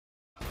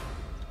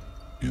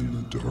In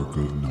the dark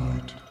of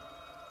night,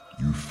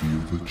 you feel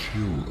the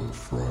chill of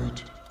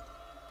fright,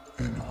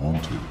 and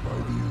haunted by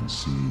the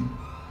unseen,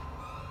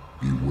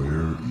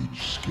 beware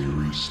each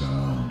scary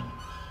sound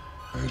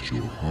as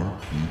your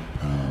heartbeat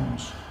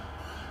pounds,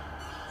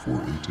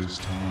 for it is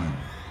time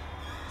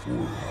for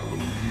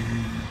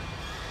Halloween.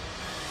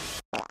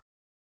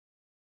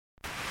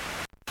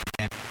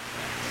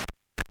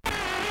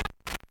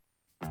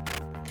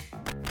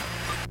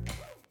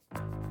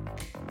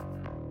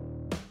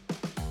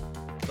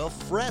 The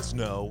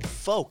Fresno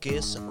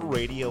Focus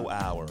Radio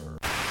Hour.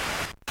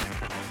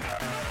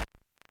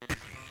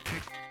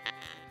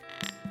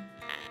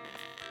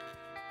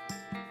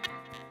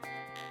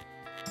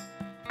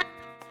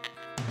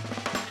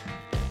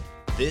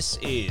 This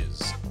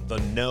is the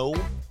No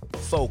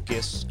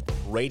Focus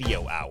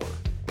Radio Hour.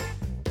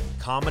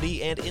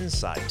 Comedy and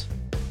insight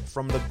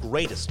from the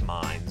greatest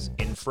minds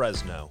in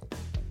Fresno.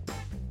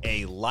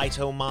 A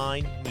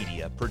Lightomine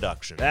Media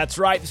production. That's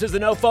right. This is the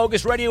No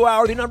Focus Radio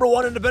Hour, the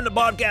 #1 independent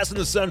podcast in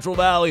the Central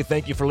Valley.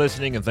 Thank you for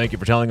listening, and thank you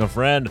for telling a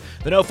friend.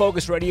 The No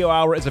Focus Radio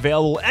Hour is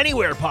available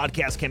anywhere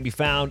podcasts can be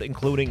found,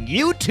 including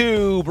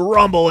YouTube,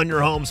 Rumble, and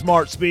your home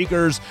smart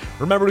speakers.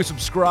 Remember to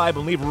subscribe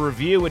and leave a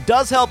review. It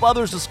does help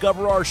others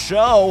discover our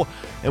show.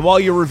 And while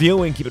you're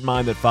reviewing, keep in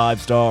mind that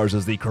 5 stars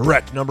is the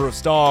correct number of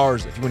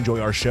stars. If you enjoy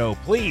our show,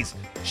 please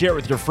share it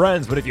with your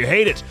friends. But if you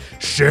hate it,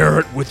 share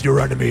it with your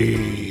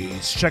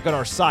enemies. Check out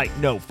our site,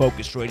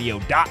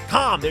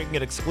 nofocusradio.com. There you can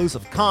get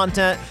exclusive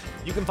content.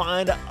 You can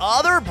find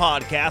other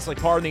podcasts like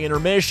Pardon the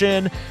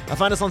Intermission.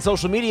 Find us on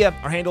social media.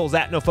 Our handle is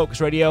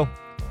 @NoFocusRadio.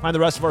 Find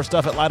the rest of our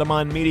stuff at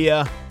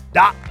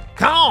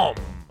lightominemedia.com.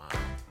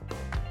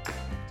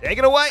 Take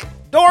it away,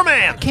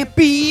 Doorman. Can't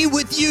be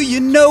with you, you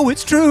know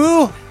it's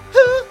true.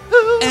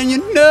 And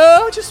you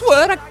know just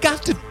what I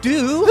got to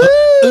do.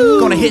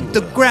 Gonna hit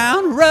the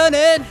ground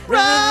running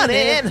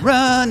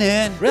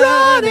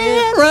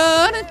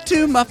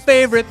to my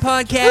favorite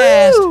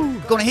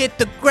podcast. Gonna hit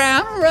the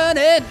ground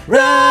running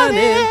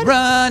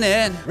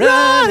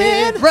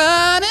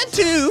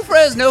to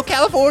Fresno,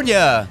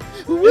 California.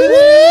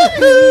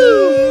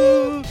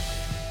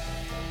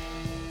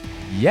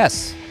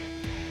 Yes.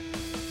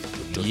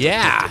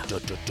 Yeah.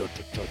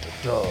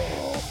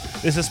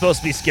 This is supposed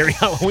to be scary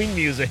Halloween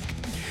music.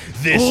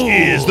 This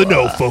is the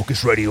No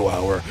Focus Radio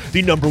Hour,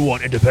 the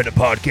 #1 independent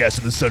podcast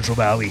in the Central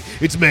Valley.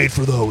 It's made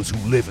for those who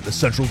live in the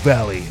Central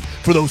Valley,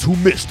 for those who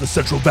miss the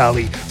Central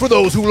Valley, for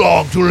those who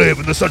long to live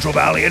in the Central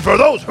Valley, and for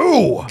those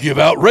who give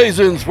out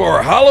raisins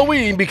for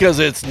Halloween because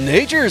it's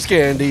nature's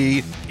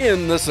candy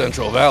in the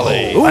Central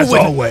Valley. As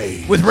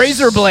always. With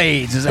razor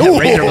blades. Is that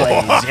razor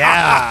blades?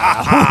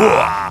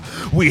 Yeah.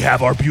 We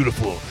have our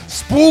beautiful,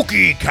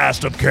 spooky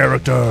cast of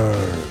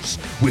characters.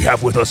 We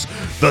have with us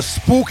the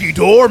spooky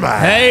doorman.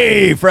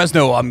 Hey,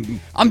 Fresno!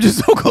 I'm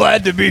just so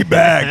glad to be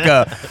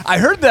back. I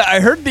heard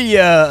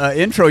the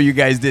intro you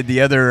guys did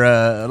the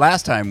other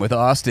last time with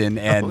Austin,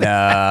 and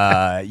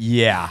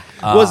yeah.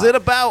 Was it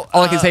about?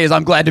 All I can say is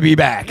I'm glad to be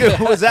back.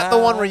 Was that the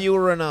one where you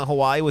were in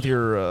Hawaii with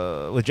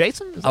your with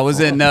Jason? I was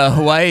in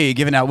Hawaii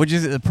giving out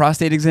the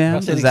prostate exam.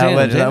 Is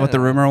that what the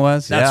rumor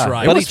was? That's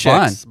right. It was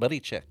fun. Buddy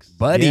checks.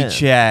 Buddy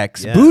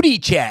checks. Yeah. Booty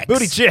checks.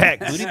 Booty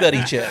checks. Booty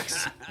buddy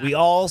checks. We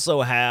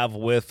also have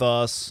with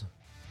us.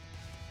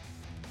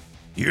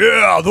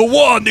 Yeah, the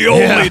one, the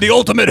only, the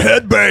ultimate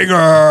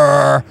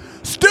headbanger,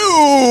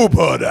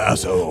 Stupid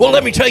Asshole. Well,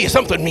 let me tell you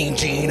something, Mean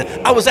Gene.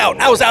 I was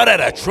out at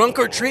a trunk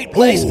or treat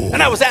place,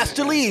 and I was asked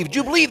to leave. Do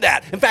you believe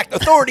that? In fact,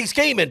 authorities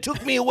came and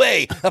took me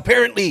away.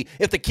 Apparently,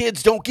 if the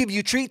kids don't give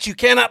you treats, you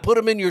cannot put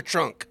them in your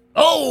trunk.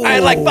 Oh! I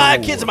had like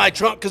 5 kids in my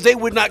trunk because they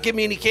would not give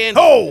me any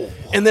candy.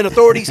 And then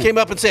authorities came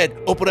up and said,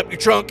 open up your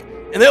trunk.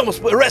 And they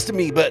almost arrested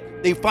me, but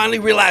they finally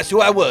realized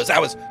who I was. I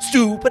was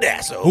Stupid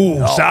Asshole.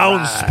 Ooh,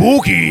 sounds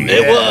spooky.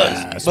 It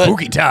was. But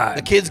spooky time.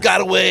 The kids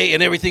got away,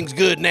 and everything's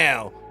good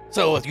now.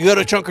 So if you go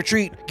to trunk or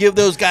treat, give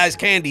those guys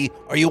candy,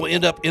 or you will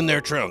end up in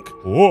their trunk.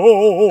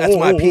 Whoa. That's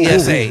my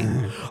PSA.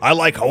 I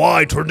like how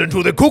I turned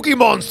into the Cookie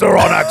Monster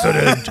on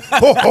accident.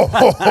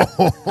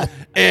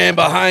 And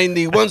behind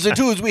the 1s and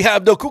 2s, we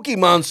have the Cookie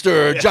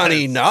Monster,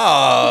 Johnny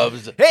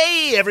Knobs.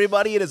 Hey,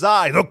 everybody, it is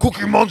I, the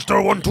Cookie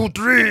Monster 1, 2,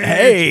 3.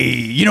 Hey,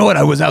 you know what?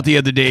 I was out the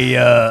other day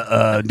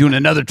doing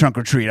another trunk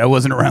or treat. I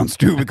wasn't around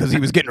Stu because he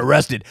was getting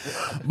arrested.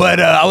 But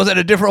I was at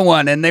a different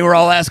one, and they were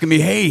all asking me,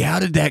 hey, how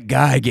did that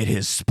guy get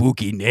his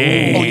spooky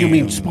name? Oh, you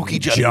mean Spooky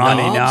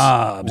Johnny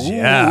Knobs?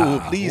 Yeah.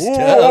 Ooh, please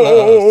tell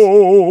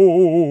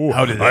us.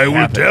 How did that I will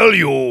happen? tell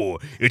you.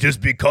 It is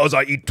because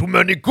I eat too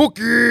many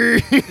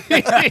cookies.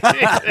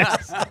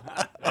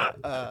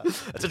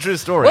 That's a true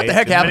story. What the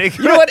heck happened?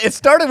 You know what? It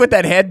started with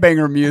that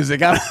headbanger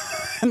music, and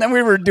then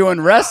we were doing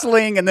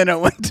wrestling, and then it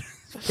went to...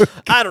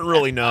 I don't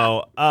really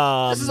know.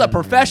 This is a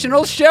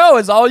professional show,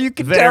 is all you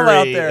can tell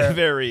out there.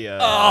 Very,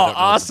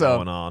 awesome.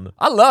 Going on.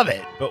 I love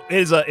it. But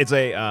it's a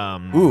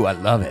Ooh, I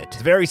love it.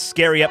 it's a very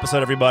scary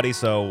episode, everybody,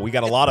 so we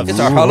got a lot of It's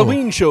our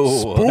Halloween show.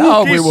 spooky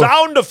Now we will-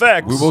 sound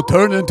effects. We will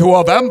turn into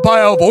our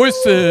vampire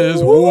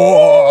voices.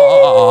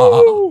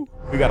 Whoa.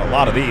 We got a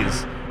lot of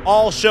these.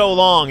 all show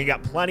long. You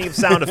got plenty of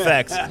sound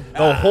effects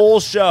the whole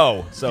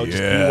show. So just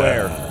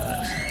beware.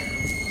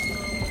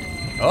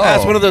 Oh.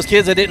 That's one of those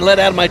kids I didn't let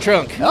out of my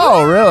trunk.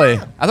 Oh, really?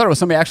 I thought it was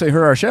somebody actually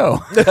heard our show.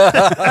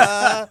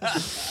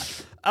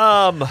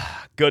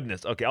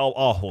 Goodness. Okay, I'll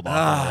hold on to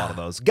a lot of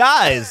those.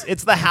 Guys,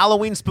 it's the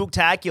Halloween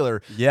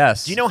Spooktacular.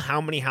 Yes. Do you know how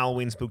many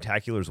Halloween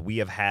Spooktaculars we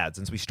have had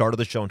since we started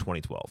the show in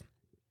 2012?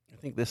 I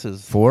think this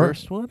is 4? the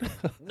first one.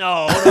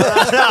 No.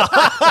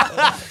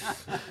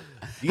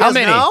 You How guys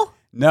many? know?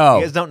 No.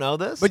 You guys don't know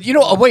this? But you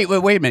know, wait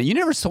a minute. You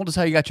never told us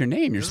how you got your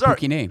name, your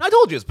spooky name. I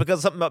told you it's because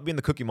of something about being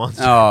the Cookie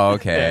Monster. Oh,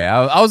 okay.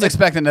 I was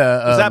expecting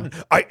to.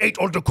 I ate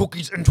all the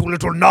cookies into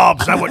little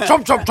knobs. I went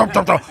chomp, chomp, chomp,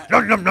 chomp, chomp.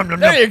 Nom, nom, nom, nom,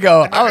 There you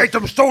go. And I ate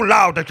them so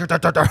loud.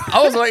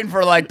 I was waiting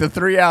for like the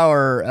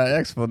 3-hour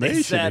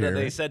explanation.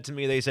 They said to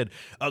me,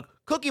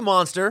 Cookie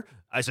Monster.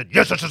 I said,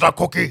 Yes, this is a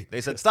cookie.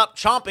 They said, stop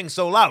chomping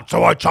so loud.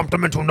 So I chomped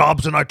them into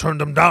knobs and I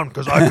turned them down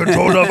because I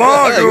control the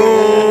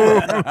volume.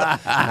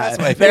 That's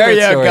my favorite There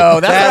you story. go.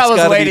 That's what I was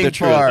gotta be waiting the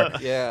truth.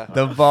 for. Yeah.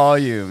 The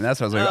volume.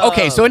 That's what I was waiting for.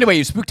 Okay, so anyway,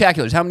 you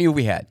Spooktaculars. How many have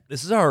we had?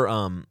 This is our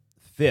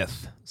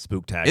fifth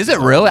Spooktacular. Is it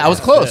really? I was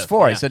close. Fifth,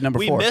 4. I said number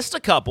 4. We missed a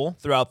couple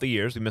throughout the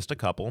years. There was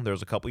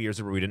a couple years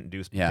where we didn't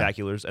do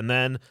Spooktaculars. And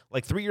then,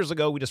 like 3 years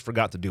ago, we just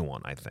forgot to do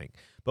one, I think.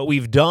 But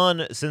we've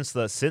done since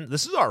this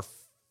is our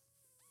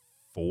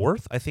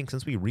 4th, I think,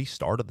 since we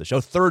restarted the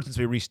show. 3rd since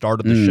we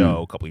restarted the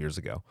show a couple years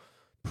ago,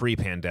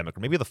 pre-pandemic,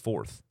 or maybe the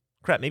 4th.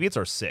 Crap, maybe it's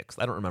our 6th.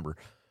 I don't remember.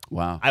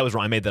 Wow. I was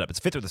wrong. I made that up. It's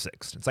 5th or the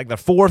 6th. It's like the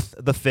 4th,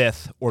 the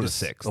 5th, or the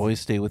 6th. Always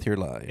stay with your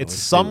lie. It's Always stay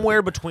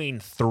somewhere between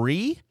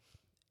 3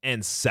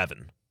 and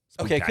 7.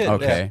 Okay, good.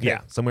 Okay.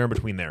 Yeah, somewhere in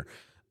between there.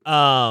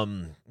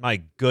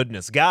 My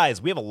goodness,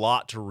 guys, we have a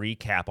lot to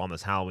recap on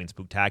this Halloween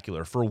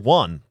Spooktacular. For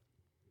one,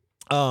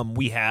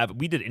 we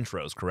did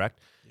intros, correct?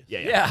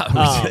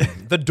 Yeah.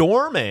 The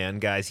doorman,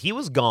 guys, he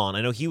was gone.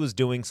 I know he was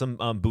doing some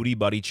booty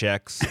buddy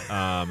checks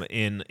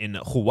in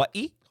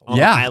Hawaii. On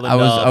the island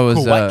I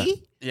was Hawaii.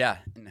 Yeah,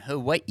 in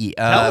Hawaii.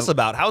 Tell us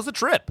about how's the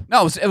trip?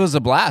 No, it was a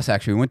blast.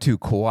 Actually, we went to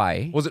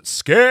Kauai. Was it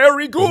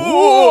scary good?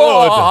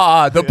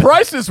 The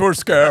prices were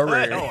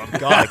scary. Oh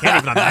God, I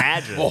can't even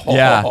imagine.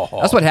 Yeah,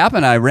 that's what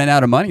happened. I ran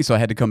out of money, so I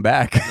had to come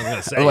back.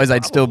 gonna say, Otherwise,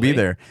 I'd still be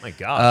probably. there. My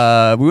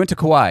gosh. We went to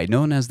Kauai,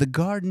 known as the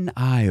Garden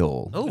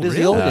Isle. Oh, It is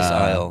really? the oldest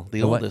aisle.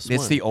 The oldest one.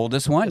 It's the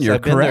oldest one. Yes, You're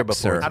I've been there correct, before.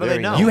 sir. It's How do they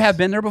very know? nice. You have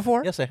been there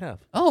before? Yes, I have.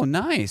 Oh,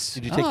 nice.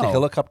 Did you take the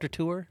helicopter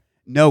tour?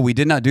 No, we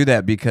did not do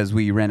that because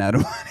we ran out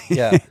of money.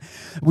 Yeah.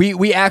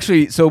 we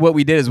actually, so what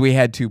we did is we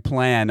had to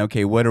plan,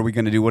 okay, what are we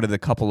going to do? What are the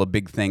couple of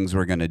big things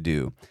we're going to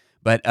do?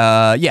 But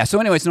yeah, so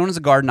anyway, it's known as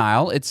the Garden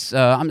Isle. It's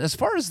as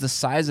far as the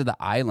size of the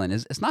island,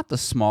 it's not the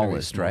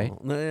smallest, right?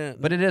 No,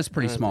 But it is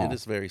pretty small. It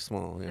is very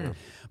small, yeah.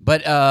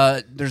 But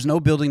there's no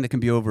building that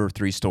can be over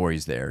 3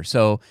 stories there.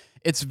 So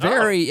it's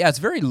very, it's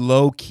very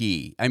low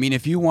key. I mean,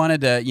 if you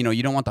wanted to,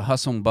 you don't want the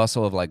hustle and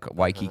bustle of like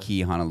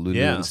Waikiki, Honolulu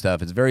and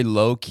stuff. It's very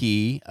low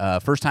key.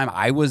 First time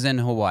I was in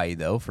Hawaii,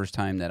 though. First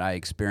time that I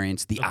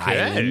experienced the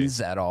islands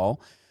at all.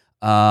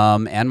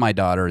 And my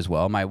daughter as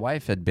well. My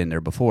wife had been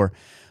there before.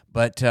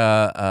 But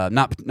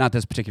not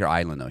this particular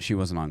island, though. She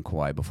wasn't on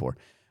Kauai before.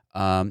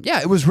 Yeah,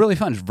 it was really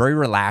fun. It was very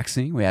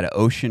relaxing. We had an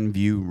ocean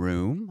view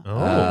room. Oh,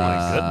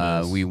 my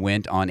goodness. We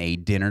went on a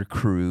dinner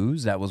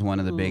cruise. That was one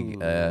of the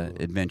big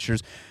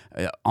adventures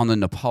on the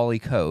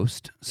Nepali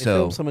coast. They So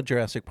filmed some of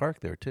Jurassic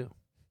Park there, too.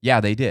 yeah,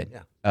 they did.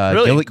 Yeah.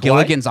 Really?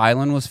 Gilligan's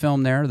Island was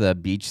filmed there. The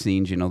beach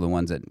scenes, the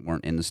ones that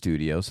weren't in the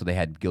studio. So they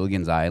had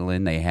Gilligan's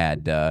Island. They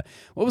had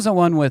what was the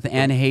one with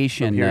Anne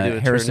Heche and Here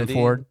to Harrison Eternity.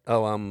 Ford?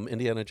 Oh,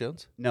 Indiana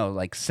Jones? No,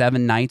 like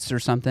 7 Nights or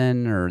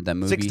something, or the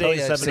movie 6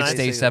 days, 7 nights. 6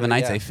 days, 7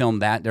 nights. Yeah. They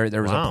filmed that.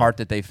 There was Wow. a part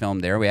that they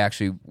filmed there. We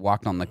actually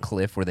walked on the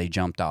cliff where they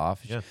jumped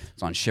off. Yeah.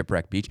 It's on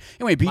Shipwreck Beach.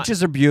 Anyway,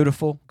 beaches are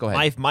beautiful. Go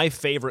ahead. My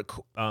favorite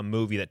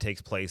movie that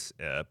takes place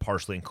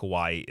partially in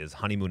Kauai is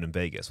Honeymoon in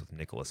Vegas with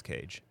Nicolas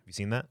Cage. Have you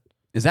seen that?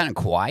 Is that in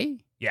Kauai?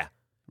 Yeah.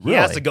 Really?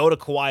 He has to go to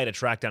Kauai to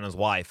track down his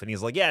wife. And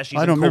he's like, yeah, she's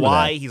I in don't remember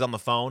Kauai. that. He's on the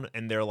phone.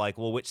 And they're like,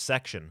 well, which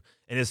section?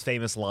 And his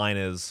famous line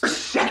is,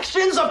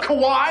 Sections of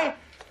Kauai?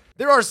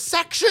 there are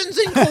sections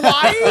in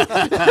Kauai?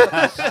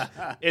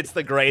 It's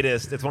the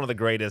greatest. It's one of the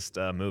greatest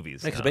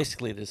movies. Because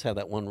basically they just have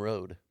that one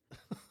road.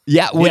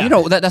 Yeah, well,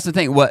 Yeah. that's the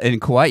thing. What in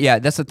Kauai? Yeah,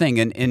 that's the thing.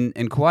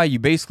 In Kauai, you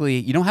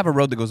don't have a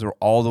road that goes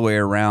all the way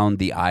around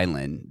the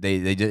island.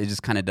 It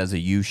just kind of does a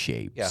U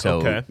shape. Yeah. So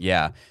Okay.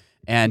 yeah,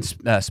 and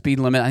speed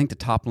limit. I think the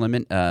top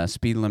limit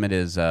speed limit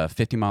is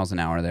 50 miles an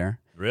hour there,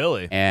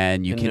 Really?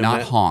 and you And you're cannot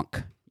not-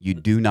 honk. You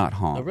do not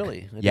honk. Oh,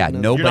 really? I Yeah,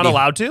 didn't know that. nobody. You're not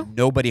allowed to?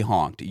 Nobody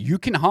honked. You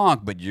can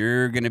honk, but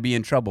you're gonna be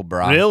in trouble,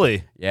 brah.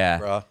 Really? Yeah.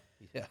 Bruh.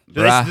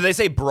 Yeah. Do they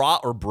say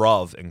bra or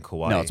bruv in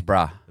Kauai? No, it's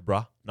brah.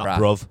 Bra? Not Brah.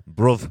 bruv.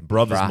 Bruv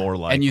Brah. is more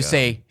like... And you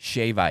say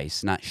shave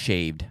ice, not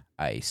shaved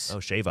ice. Oh,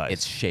 shave ice.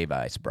 It's shave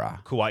ice,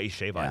 brah. Kauai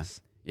shave Yeah. ice.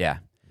 Yeah.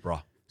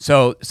 Bra.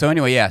 So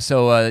anyway, yeah,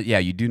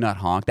 you do not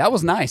honk. That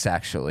was nice,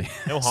 actually.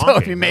 No So if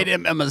honking, you made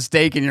no. a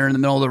mistake and you're in the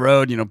middle of the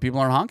road, people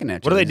aren't honking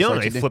at you. What are they just doing?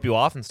 let They you flip you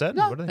off instead?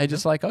 No, What are they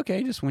just like,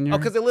 okay, just when you're... Oh,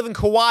 because they live in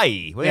Kauai.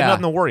 They Yeah. have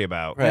nothing to worry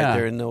about. Right, Yeah.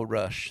 they're in no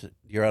rush.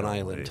 You're on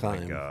island Oh, my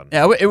time. God.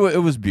 Yeah, it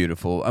was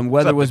beautiful.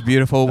 Weather up was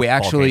beautiful. We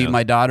actually, volcanoes?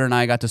 my daughter and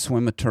I got to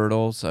swim with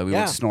turtles. We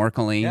Yeah. went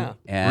snorkeling. Yeah.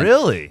 And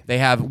Really?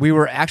 we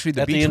were actually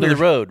At the end of the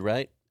road,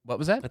 right? What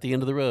was that? At the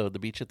end of the road, the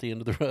beach at the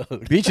end of the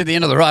road. Beach at the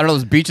end of the road. I don't know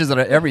those beaches at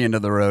every end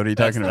of the road. Are you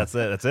talking about?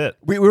 That's it.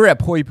 We were at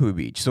Poipu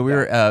Beach, so we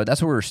were.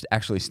 That's where we were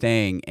actually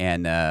staying,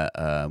 and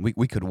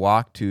we could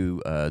walk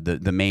to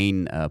the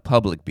main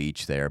public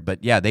beach there.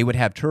 But yeah, they would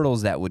have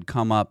turtles that would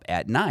come up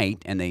at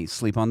night, and they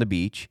sleep on the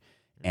beach,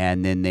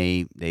 and then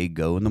they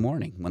go in the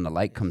morning when the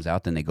light comes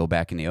out. Then they go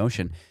back in the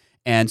ocean.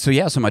 And so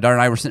my daughter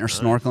and I were sitting there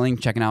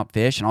snorkeling, checking out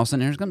fish, and all of a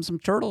sudden there's some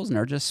turtles, and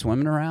they're just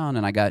swimming around.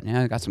 And I got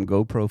some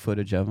GoPro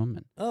footage of them.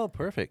 And Oh,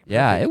 perfect.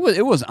 yeah, perfect.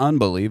 it was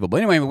unbelievable.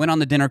 Anyway, we went on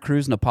the dinner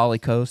cruise, Nepali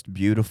coast,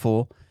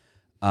 beautiful.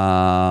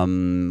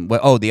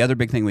 The other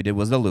big thing we did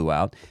was the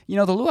luau.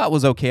 The luau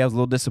was okay. I was a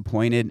little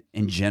disappointed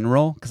in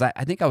general because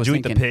I think I was Did you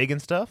eat thinking, the pig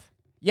and stuff?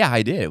 yeah,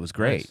 I did. It was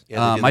great. Nice.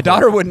 Yeah, they did My the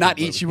daughter whole- would not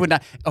eat. She would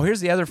not. Oh, here's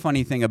the other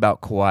funny thing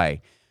about Kauai.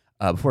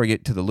 Before we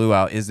get to the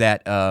luau, is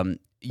that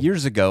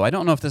years ago, I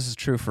don't know if this is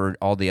true for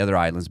all the other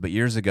islands, but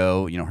years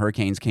ago,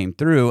 hurricanes came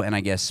through, and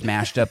I guess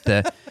smashed up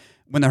the.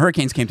 When the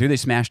hurricanes came through, they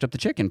smashed up the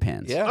chicken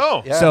pens. Yeah.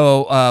 Oh. yeah.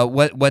 So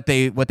what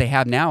they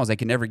have now is they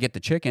can never get the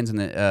chickens and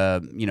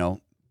the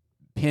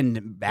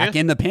pinned back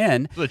in the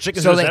pen. So the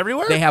chickens are just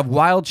everywhere? They have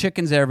wild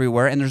chickens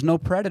everywhere, and there's no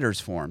predators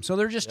for them. So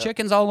they're just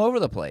chickens all over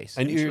the place.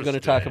 I knew you were going to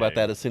talk about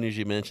that as soon as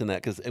you mentioned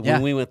that because Yeah.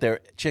 when we went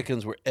there,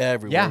 chickens were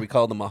everywhere. Yeah. We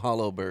called them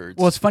mahalo birds.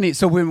 Well, it's funny.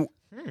 So when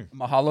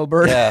mahalo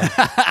bird.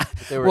 yeah,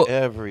 they were Well,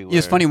 everywhere.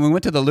 It's funny. We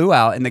went to the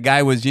luau, and the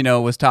guy was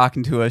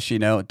talking to us,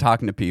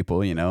 talking to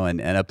people, and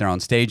up there on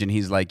stage, and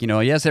he's like,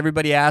 yes,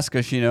 everybody asks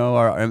us,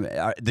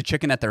 are the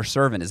chicken that they're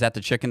serving, is that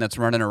the chicken that's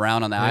running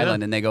around on the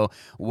island? And they go,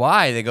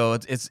 why? They go,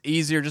 it's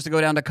easier just to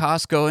go down to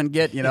Costco and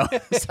get,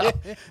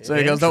 So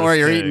he goes, don't worry,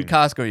 you're eating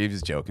Costco. He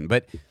was joking,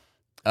 but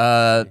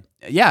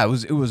yeah, it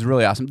was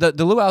really awesome.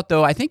 The luau,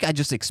 though, I think I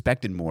just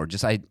expected more.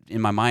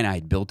 In my mind, I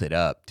had built it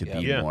up to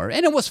be more,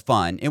 and it was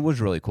fun. It was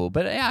really cool.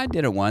 But yeah, I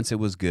did it once. It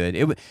was good.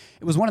 It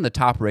was one of the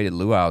top rated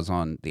luau's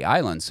on the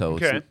island. So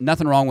it's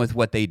nothing wrong with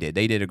what they did.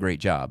 They did a great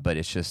job. But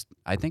it's just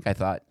I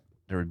thought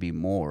there would be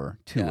more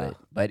to it.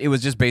 But it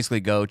was just basically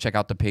go check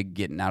out the pig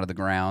getting out of the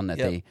ground that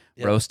they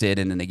roasted,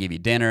 and then they give you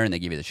dinner and they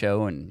give you the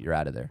show, and you're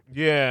out of there.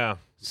 Yeah.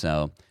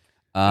 So.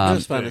 it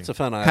was fun. It's a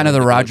fun island. Kind of the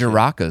to go Roger to.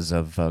 Rockas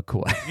of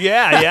Kauai.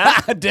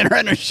 Yeah. Dinner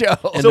and a show.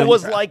 So it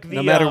was like the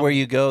No matter where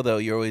you go, though,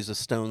 you're always a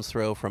stone's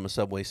throw from a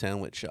Subway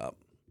sandwich shop.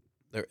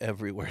 They're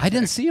everywhere. I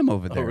didn't see them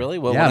over there. Oh, really?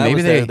 Well, yeah, when I maybe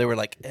was there, they were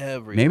like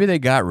everywhere. maybe they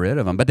got rid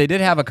of them, but they did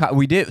have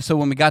we did. So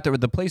when we got there,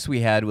 the place we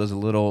had was a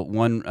little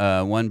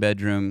one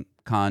bedroom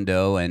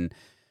condo, and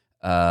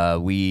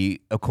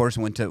we of course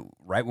went to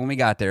right when we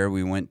got there.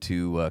 We went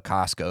to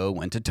Costco,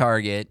 went to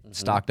Target,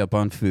 stocked up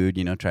on food.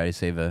 Try to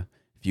save a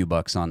few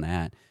bucks on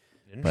that.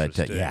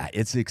 But yeah,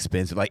 it's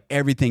expensive. Like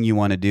everything you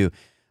want to do.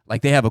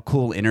 Like they have a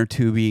cool inner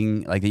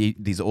tubing, like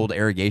these old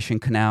irrigation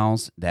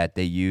canals that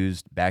they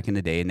used back in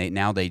the day, and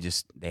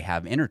they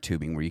have inner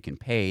tubing where you can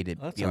pay to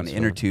be on the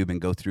inner tube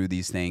and go through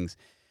these things.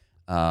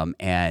 And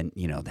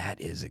that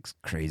is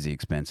crazy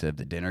expensive.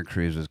 The dinner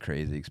cruise was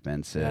crazy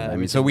expensive. Yeah, I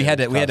mean, so we had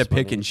to cost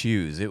pick money. and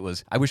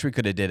choose. I wish we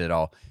could have did it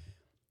all.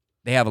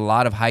 They have a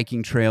lot of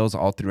hiking trails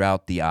all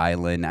throughout the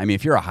island. I mean,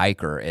 if you're a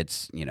hiker,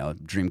 it's,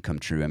 dream come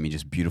true. I mean,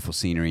 just beautiful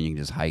scenery. You can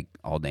just hike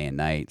all day and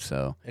night.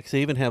 So Actually,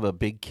 they even have a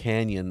big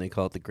canyon. They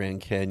call it the Grand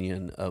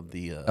Canyon of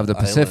the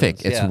Pacific.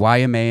 islands. It's yeah.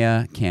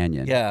 Waimea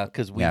Canyon. Yeah,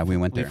 because we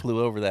went there. We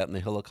flew over that, and the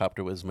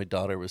helicopter my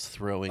daughter was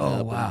throwing Oh,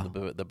 up wow.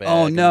 in the bag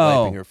Oh, and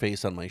no. wiping her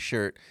face on my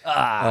shirt.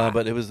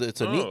 But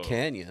it's a neat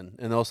canyon,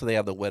 and also they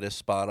have the wettest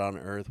spot on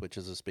Earth, which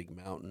is this big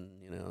mountain.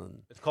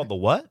 And It's called the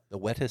what? the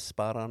wettest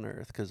spot on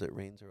Earth because it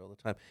rains there all the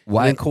time.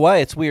 Why- And in Kauai,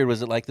 it's weird.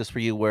 Was it like this for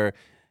you, where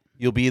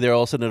you'll be there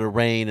all of a sudden it'll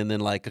rain, and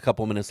then like a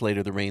couple minutes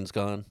later the rain's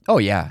gone? Oh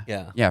yeah.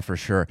 Yeah. Yeah, for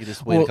sure. You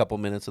just wait Well, a couple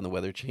minutes and the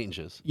weather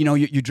changes.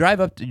 you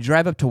drive up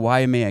to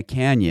Waimea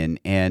Canyon,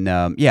 and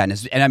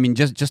and I mean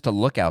just the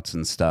lookouts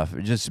and stuff,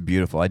 it's just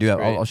beautiful.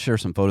 I'll share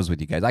some photos with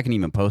you guys. I can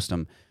even post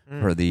them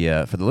for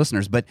the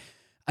listeners. But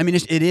I mean,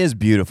 it is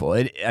beautiful.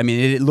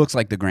 It looks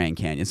like the Grand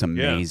Canyon. It's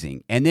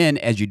amazing. And then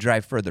as you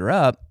drive further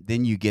up,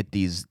 then you get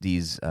these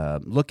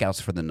lookouts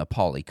for the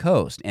Nepali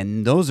coast,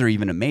 and those are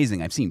even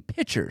amazing. I've seen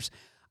pictures.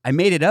 I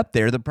made it up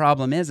there. The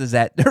problem is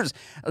that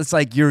it's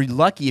like you're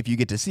lucky if you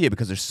get to see it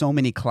because there's so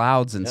many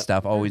clouds and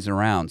stuff always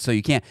around. So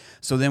you can't.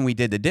 So then we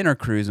did the dinner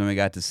cruise and we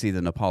got to see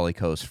the Nepali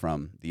coast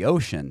from the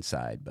ocean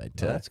side. But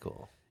That's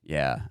cool.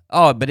 yeah.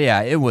 Oh, but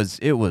yeah, it was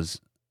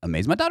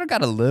amazing. My daughter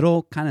got a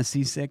little kind of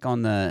seasick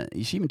on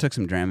she even took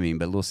some Dramamine,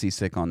 but a little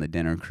seasick on the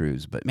dinner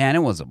cruise. But man, it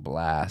was a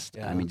blast.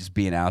 Yeah. I mean, just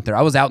being out there.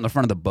 I was out in the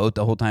front of the boat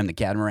the whole time, the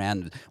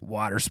catamaran,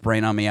 water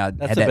spraying on me. I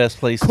That's had the that best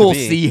place to cool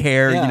be. sea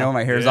hair, Yeah. you know,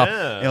 my hair's all,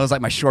 Yeah. it was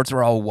like my shorts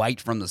were all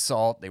white from the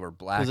salt. They were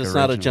black. Because it's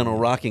not a gentle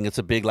originally. rocking; it's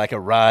a big, like a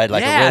ride,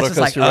 like yeah, a it's roller just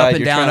like coaster up ride. and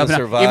You're down, trying up to and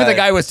down. survive. Even the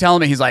guy was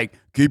telling me, he's like,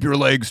 keep your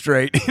legs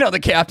straight. You know, the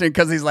captain,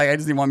 because he's like, I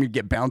just didn't want me to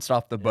get bounced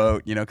off the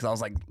boat, you know, because I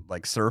was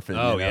like surfing.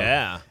 Oh, you know,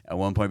 yeah. At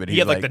one point, but You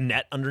he's had like the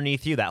net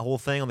underneath you, that whole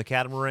thing on the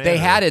catamaran. they or-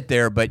 had it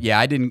there, but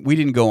yeah, we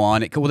didn't go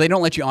on it. Well, they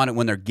don't let you on it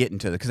when they're getting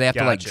to it because they have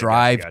to like Gotcha,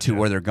 drive gotcha. to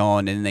where they're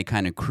going, and then they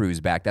kind of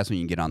cruise back. That's when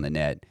you can get on the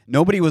net.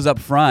 Nobody was up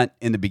front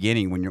in the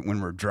beginning when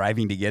we're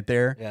driving to get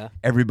there. Yeah.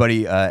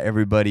 Everybody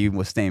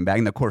was staying back,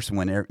 and of course,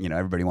 when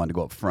everybody wanted to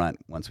go up front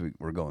once we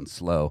were going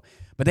slow.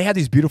 But they had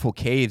these beautiful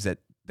caves that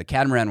the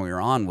catamaran we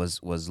were on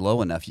was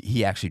low enough.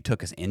 He actually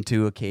took us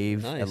into a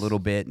cave a Nice. little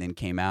bit, and then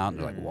came out. And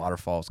there were like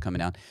waterfalls coming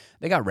down.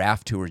 They got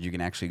raft tours. You can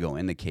actually go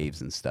in the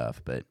caves and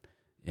stuff, but.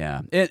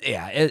 Yeah,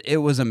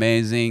 it was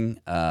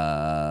amazing.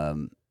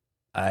 I'm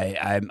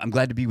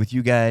glad to be with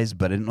you guys,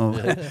 but I don't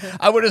know.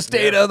 I would have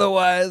stayed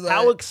otherwise.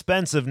 How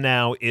expensive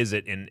now is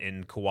it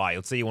in Kauai?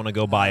 Let's say you want to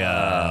go buy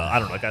I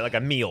don't know, like a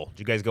meal. Did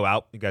you guys go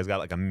out? You guys got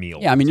like a meal?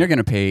 Yeah, I mean, you're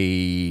gonna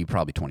pay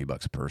probably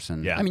 $20 a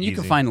person. Yeah, I mean, you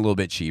can easy. find a little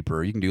bit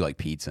cheaper. You can do like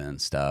pizza and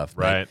stuff.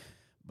 Right.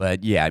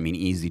 But yeah, I mean,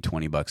 easy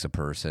 $20 a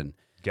person.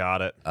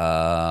 Got it.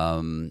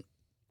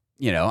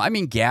 I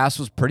mean, gas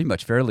was pretty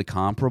much fairly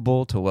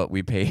comparable to what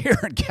we pay here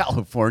in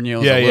California. It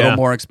was Yeah, a little yeah.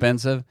 more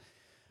expensive.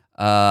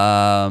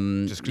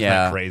 Just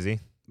yeah. that crazy.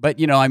 But,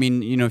 I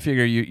mean,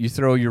 figure you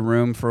throw your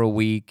room for a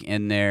week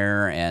in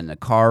there and a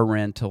car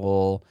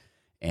rental,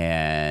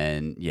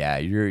 and, yeah,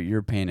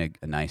 you're paying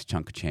a nice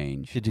chunk of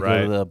change. Did you Right.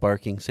 go to the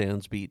Barking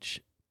Sands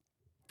beach?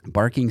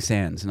 Barking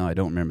Sands. No, I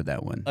don't remember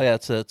that one. Oh yeah,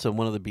 it's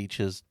one of the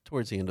beaches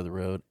towards the end of the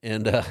road,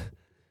 and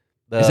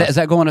Is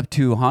that going up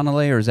to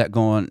Honolulu, or is that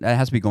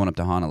has to be going up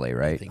to Honolulu,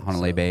 right? think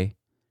Honolulu so. Bay?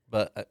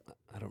 But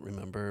I don't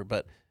remember.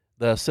 But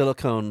the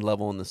silicone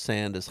level in the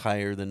sand is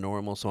higher than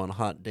normal, so on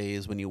hot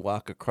days when you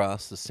walk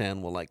across, the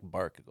sand will like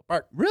bark, It'll go,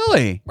 bark,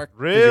 Really? bark. 'cause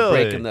Really? You're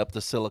breaking up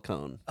the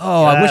silicone.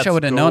 Oh, I wish I That's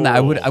would have known that.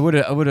 cool.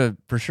 I would have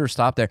for sure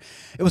stopped there.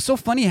 It was so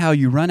funny how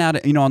you run out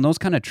of, on those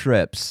kind of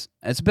trips.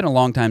 It's been a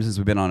long time since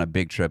we've been on a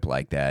big trip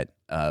like that.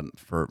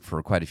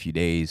 For quite a few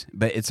days,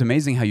 but it's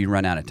amazing how you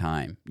run out of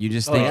time. You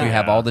just think you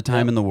have all the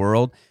time in the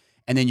world,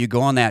 and then you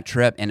go on that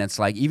trip, and it's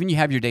like even you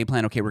have your day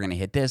plan. Okay, we're gonna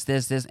hit this,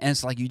 and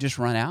it's like you just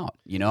run out.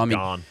 I mean,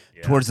 Gone.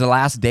 Yeah. towards the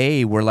last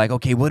day, we're like,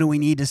 okay, what do we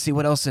need to see?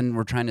 What else? And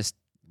we're trying to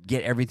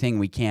get everything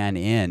we can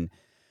in.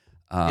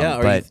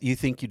 Or but you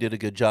think you did a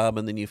good job,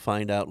 and then you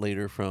find out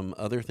later from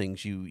other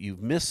things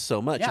you've missed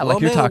so much. Yeah, You go, like oh,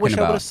 you're man, I talking wish I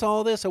would about. have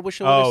saw this. I wish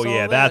I would have Oh saw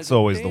yeah, that. that's I go,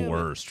 always the damn it.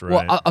 worst, right?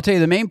 Well, I'll tell you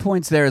the main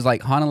points there is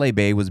like Honolulu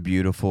Bay was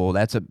beautiful.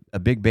 That's a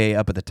big bay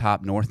up at the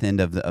top north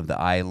end of the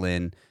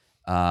island.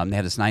 They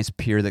have this nice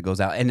pier that goes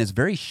out, and it's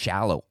very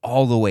shallow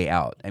all the way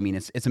out. I mean,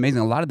 it's amazing.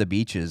 A lot of the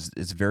beaches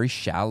it's very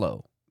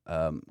shallow,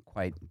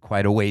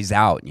 quite a ways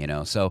out.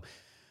 So.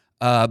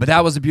 But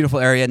that was a beautiful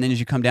area, and then as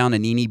you come down,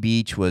 Anini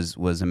Beach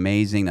was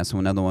amazing. That's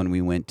another one we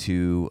went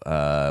to.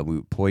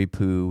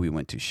 Poipu, we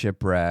went to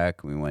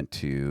Shipwreck, we went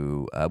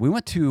to what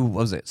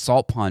was it,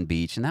 Salt Pond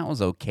Beach, and that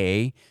was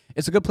okay.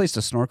 It's a good place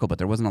to snorkel, but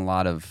there wasn't a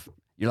lot of.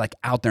 You're like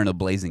out there in the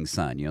blazing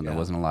sun. There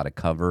wasn't a lot of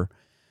cover.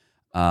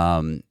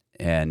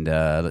 And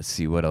let's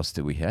see, what else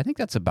did we hit? I think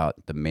that's about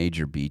the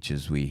major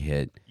beaches we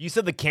hit. You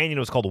said the canyon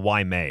was called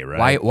Waimea,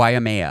 right?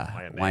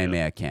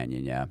 Waimea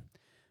Canyon, yeah.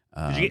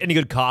 Did you get any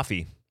good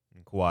coffee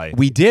in Kauai?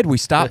 We did. We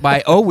stopped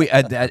by.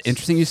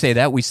 Interesting you say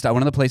that. One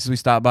of the places we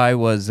stopped by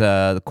was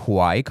the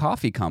Kauai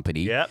Coffee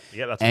Company. Yeah,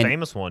 that's a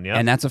famous one. Yeah,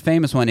 And that's a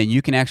famous one. And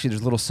you can actually,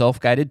 there's a little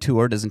self-guided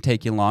tour. It doesn't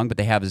take you long, but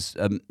they have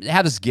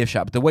this gift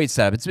shop. But the way it's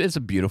set up, it's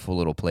a beautiful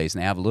little place,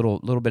 and they have a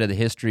little bit of the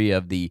history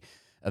of the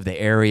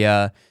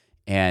area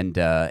and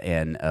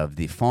of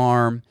the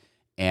farm.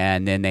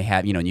 And then they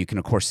have, you can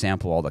of course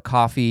sample all the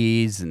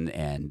coffees, and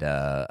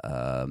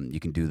you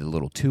can do the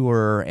little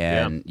tour,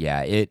 and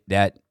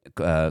that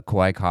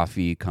Kauai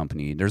Coffee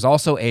Company. There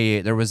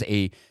was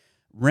a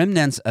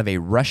remnants of a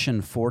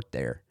Russian fort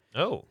there.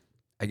 Oh,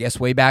 I guess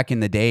way back in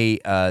the day,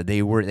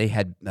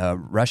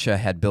 Russia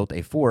had built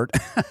a fort,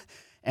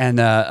 and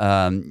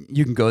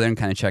you can go there and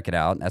kind of check it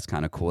out. That's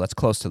kind of cool. That's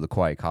close to the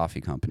Kauai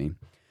Coffee Company.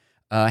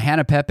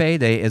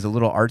 Hanapepe is a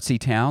little artsy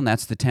town.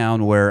 That's the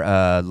town where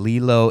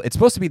Lilo. It's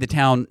supposed to be the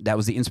town that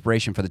was the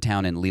inspiration for the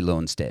town in Lilo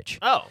and Stitch.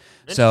 oh.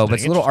 So, but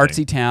it's a little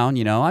interesting. artsy town.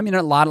 I mean,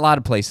 a lot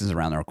of places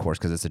around there, of course,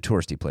 because it's a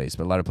touristy place.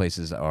 But a lot of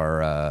places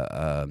are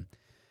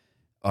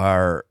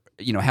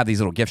have these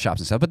little gift shops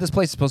and stuff. But this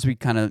place is supposed to be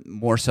kind of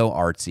more so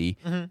artsy,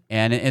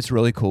 and it's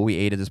really cool. We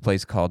ate at this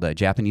place called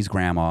Japanese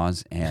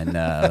Grandma's, and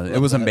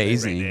it was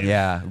amazing. name.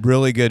 Yeah,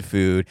 really good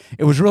food.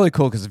 It was really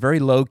cool because it's very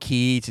low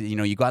key.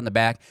 You go out in the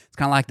back. It's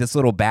kind of like this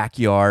little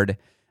backyard,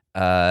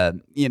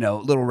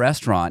 little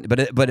restaurant.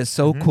 But it's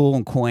so cool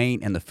and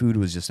quaint, and the food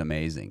was just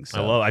amazing.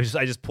 So. I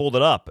just pulled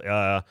it up.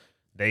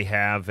 They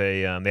have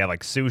they have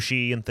like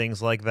sushi and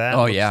things like that.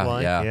 Oh, looks yeah,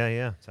 like. yeah.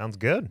 yeah. Sounds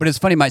good. But it's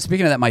funny.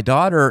 Speaking of that, my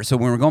daughter. So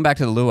when we're going back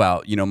to the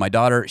luau, my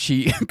daughter,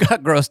 she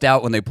got grossed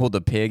out when they pulled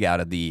the pig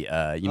out of the,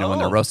 when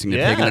they're roasting the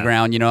pig in the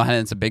ground. And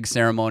it's a big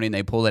ceremony, and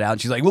they pull it out.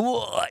 And she's like,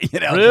 whoa,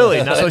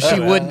 Really? So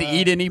she wouldn't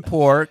eat any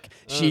pork.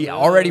 She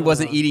already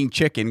wasn't eating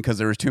chicken because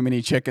there was too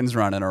many chickens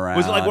running around.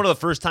 Was it like one of the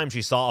first times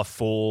she saw a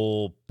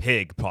full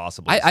pig?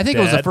 Possibly. I think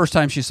it was the first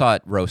time she saw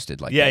it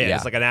roasted like that. Yeah,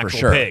 it's like an for actual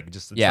sure. pig.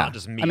 It's not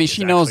just meat. I mean, it's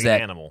she knows actually that.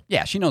 an animal.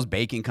 Yeah, she knows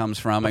bacon comes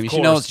from. Of she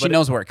course,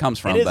 knows where it comes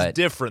from. It is but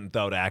different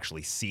though to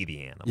actually see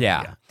the animal.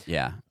 yeah.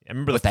 I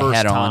remember With the the first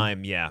head on.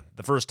 time. Yeah,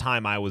 the first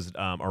time I was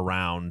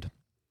around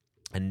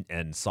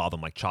and saw them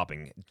like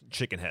chopping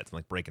chicken heads and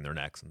like breaking their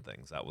necks and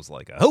things. That was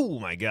like, oh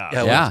my god,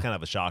 Yeah, that yeah. was kind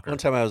of a shocker. One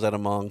time I was at a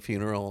Hmong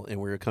funeral, and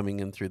we were coming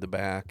in through the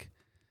back,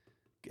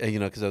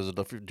 because I was a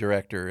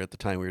director at the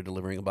time. We were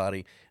delivering a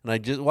body, and I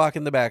just walk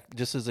in the back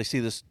just as I see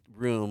this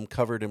room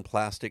covered in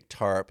plastic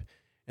tarp,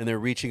 and they're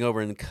reaching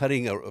over and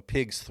cutting a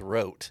pig's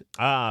throat.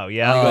 Oh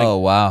yeah, Oh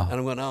wow. And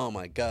I'm going, oh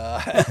my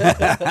god,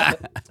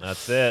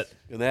 that's it.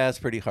 and that's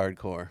pretty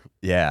hardcore.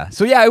 Yeah.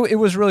 So yeah, it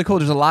was really cool.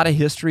 There's a lot of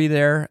history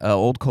there.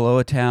 Old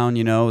Kaloa Town,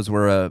 is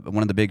where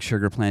one of the big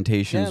sugar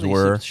plantations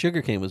were.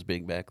 Sugarcane was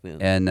big back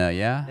then. And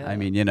I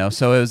mean,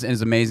 so it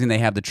was amazing. They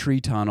have the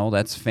tree tunnel.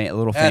 That's a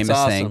little famous That's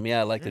awesome. thing. Yeah,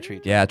 I like the tree.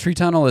 Yeah, tree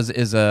tunnel is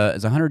a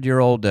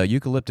 100-year-old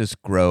eucalyptus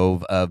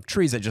grove of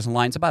trees that just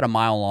lines about a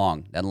mile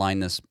long that line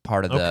this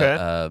part of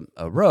the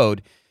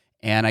road.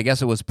 And I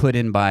guess it was put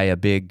in by a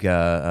big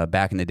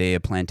back in the day a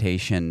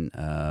plantation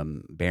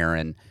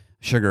baron,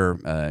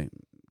 sugar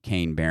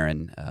cane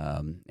baron,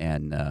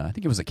 and I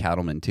think it was a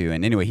cattleman too.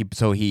 And anyway,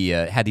 he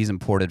had these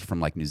imported from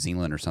like New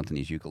Zealand or something.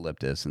 These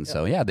eucalyptus, and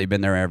so they've been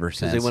there ever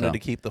since. They wanted to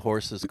keep the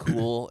horses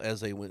cool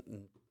as they went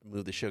and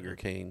moved the sugar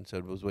cane, so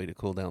it was a way to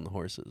cool down the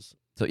horses.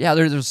 So yeah,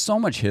 there's so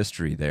much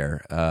history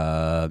there.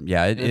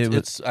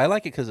 It's I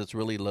like it because it's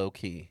really low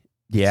key.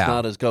 Yeah. It's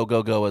not as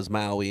go as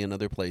Maui and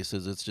other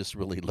places. It's just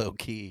really low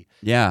key.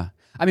 Yeah.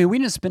 I mean, we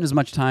didn't spend as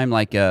much time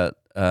like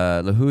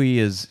Lahui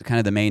is kind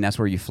of the main. That's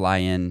where you fly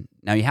in.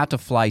 Now you have to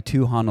fly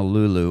to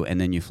Honolulu, and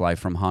then you fly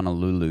from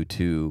Honolulu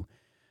to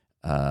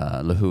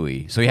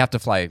Lahui. So you have to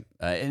fly,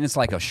 and it's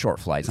like a short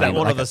flight. Is that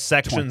one of the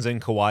sections in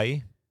Kauai?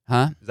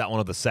 Huh? Is that one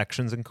of the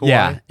sections in Kauai?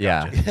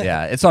 Yeah, Gotcha.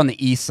 yeah. It's on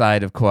the east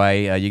side of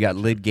Kauai. You got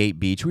Lidgate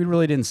Beach. We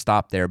really didn't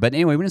stop there. But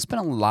anyway, we didn't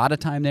spend a lot of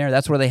time there.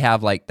 That's where they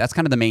have, that's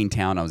kind of the main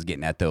town I was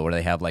getting at, though, where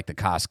they have, the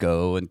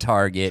Costco and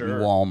Target and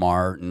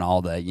Walmart and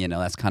all the,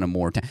 that's kind of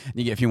more town.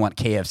 If you want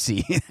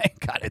KFC, they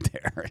got it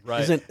there.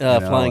 Right. Isn't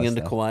flying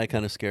into Kauai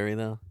kind of scary,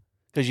 though?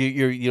 Because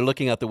you're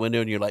looking out the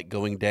window and you're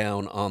going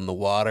down on the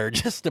water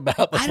just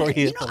about before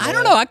you hit the I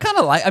don't know. I kind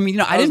of like. I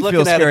mean, I didn't feel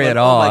looking scary it, at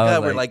all. Oh my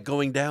god, we're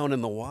going down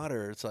in the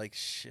water. It's like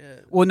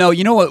shit. Well, no,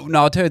 you know what?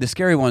 No, I'll tell you. The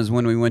scary one is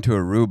when we went to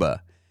Aruba.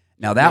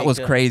 Now that was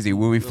crazy.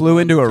 When we flew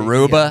into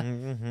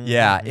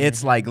Aruba,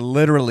 it's like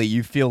literally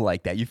you feel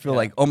like that. You feel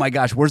like, oh my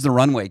gosh, where's the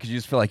runway? Because you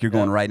just feel like you're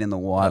going right in the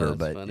water. Oh,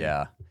 but funny.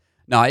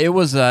 No, it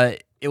was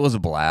a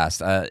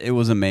blast. It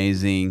was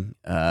amazing.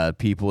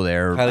 People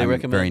there, Highly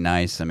recommend. very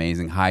nice,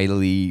 amazing.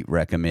 Highly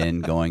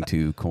recommend going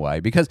to Kauai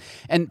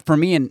and for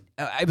me,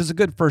 it was a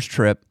good first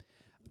trip.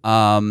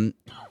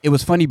 It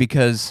was funny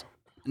because,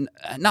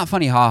 not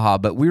funny, haha,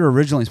 but we were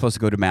originally supposed to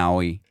go to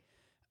Maui.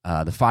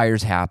 The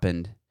fires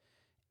happened,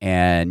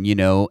 and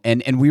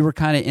and we were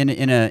kind of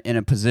in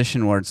a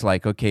position where it's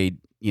like, okay,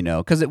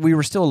 because we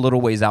were still a little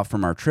ways out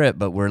from our trip,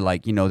 but we're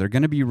like, they're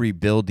going to be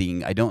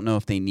rebuilding. I don't know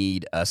if they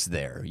need us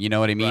there. You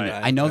know what I mean?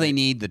 Right, I know they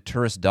need the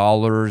tourist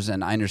dollars,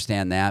 and I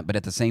understand that, but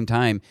at the same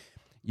time,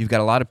 you've got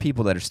a lot of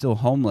people that are still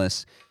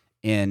homeless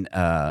in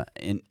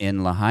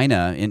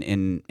Lahaina,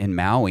 in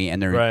Maui,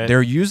 and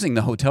they're using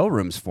the hotel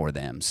rooms for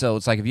them. So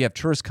it's like if you have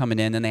tourists coming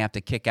in, then they have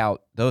to kick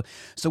out those.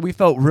 So we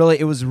felt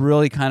it was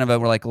really kind of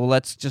we're like, well,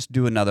 let's just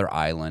do another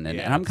island, and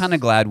I'm kind of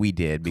glad we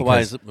did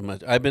because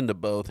I've been to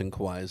both, and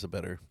Kauai is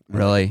a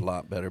Really?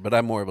 lot better. But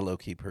I'm more of a low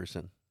key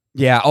person.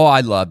 yeah. Oh,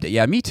 I loved it.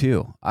 Yeah, me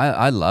too.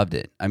 I loved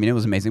it. I mean, it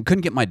was amazing.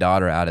 Couldn't get my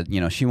daughter out of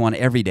she wanted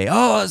every day.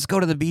 Oh, let's go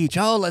to the beach.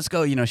 Oh, let's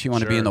go. She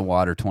wanted to be in the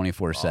water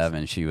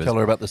 24/7. She was Tell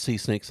her about the sea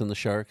snakes and the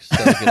sharks.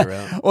 Gotta get her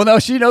out. Well, no,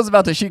 she knows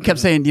about this. She kept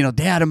saying,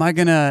 Dad, am I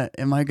gonna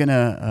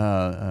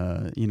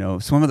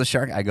swim with a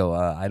shark? I go,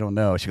 I don't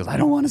know. She goes, I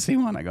don't want to see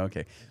one. I go,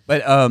 okay.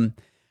 But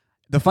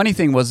the funny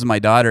thing was my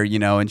daughter,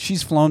 and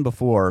she's flown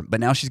before, but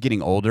now she's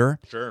getting older.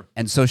 Sure.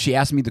 And so she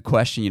asked me the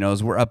question,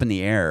 as we're up in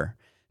the air.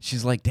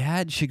 She's like,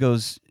 Dad, she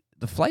goes,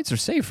 the flights are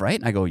safe, right?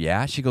 And I go,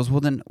 yeah. She goes, well,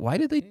 then why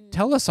did they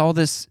tell us all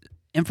this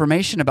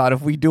information about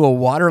if we do a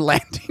water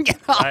landing and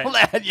all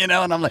that, And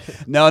I'm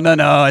like, no.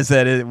 I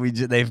said,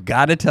 they've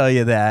got to tell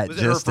you that. Was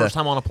it her first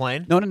time on a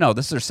plane? No.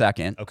 This is her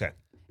second. Okay.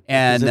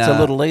 And it's a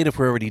little late if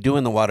we're already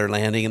doing the water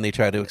landing and they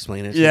try to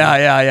explain it.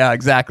 Yeah,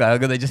 exactly.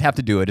 They just have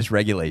to do it. It's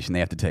regulation. They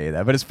have to tell you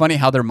that. But it's funny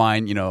how their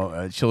mind,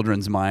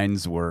 children's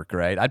minds work,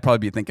 right? I'd probably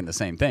be thinking the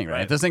same thing,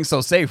 right? If this thing's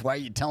so safe, why are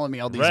you telling me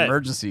all these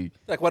emergency?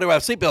 Like, why do I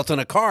have seatbelts in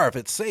a car if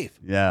it's safe?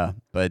 Yeah,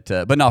 but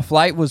no,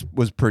 flight was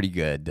pretty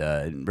good.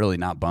 Really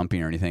not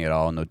bumping or anything at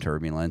all. No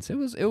turbulence. It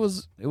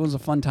was a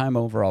fun time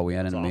overall. We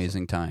had an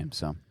amazing time.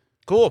 So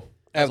Cool.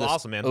 I have That's this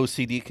awesome, man.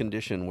 OCD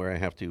condition where I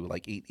have to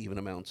eat even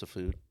amounts of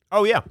food.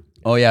 Oh, yeah.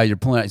 Oh yeah, he's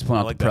pulling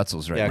out like the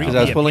pretzels right Yeah, now. because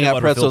I was pulling peanut out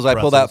butter pretzels. filled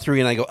I pulled out pretzels. 3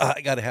 and I go,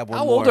 I got to have one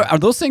How more. old are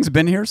those things?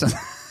 Been here since?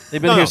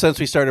 They've been here since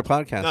we started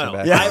podcasting. No.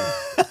 Back. Yeah.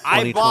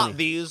 I 2020. bought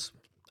these.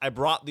 I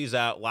brought these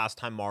out last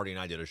time Marty and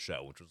I did a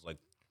show, which was like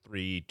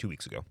 2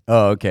 weeks ago.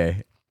 Oh,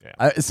 okay.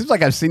 Yeah. It seems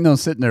like I've seen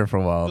those sitting there for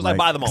a while. 'Cause I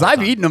buy them all 'cause the I've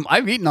time. eaten them.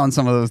 I've eaten on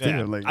some of those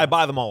Yeah. too. Like, I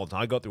buy them all the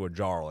time. I go through a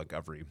jar like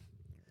every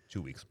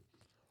 2 weeks.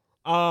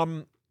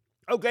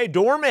 Okay,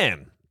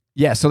 Doorman.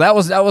 yeah, so that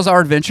was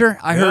our adventure.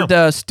 I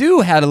heard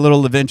Stu had a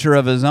little adventure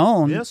of his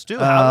own. Yeah, Stu,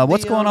 how did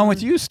what's the, going on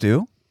with you,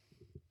 Stu?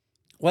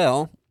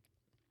 Well,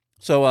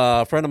 so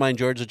a friend of mine,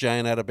 George the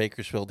Giant out of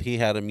Bakersfield, he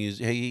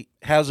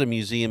has a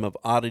museum of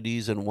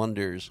oddities and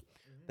wonders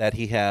that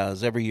he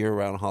has every year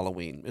around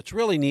Halloween. It's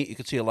really neat. You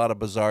can see a lot of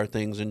bizarre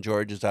things, and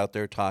George is out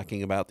there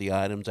talking about the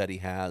items that he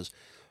has.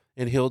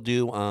 And he'll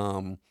do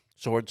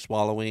sword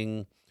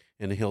swallowing,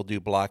 and he'll do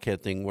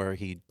blockhead thing where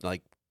he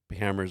like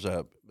hammers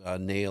a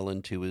nail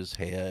into his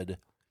head,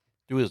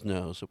 through his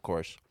nose, of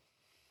course.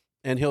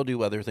 And he'll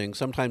do other things.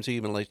 Sometimes he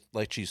even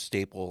lets you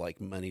staple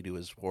like money to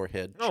his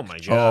forehead. Oh, my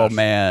gosh. Oh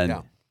man.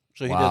 Yeah.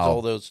 So he Wow. does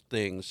all those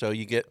things. So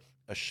you get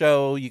a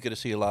show, you get to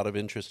see a lot of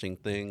interesting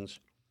things.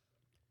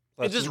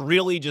 It's just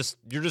really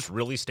you're just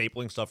really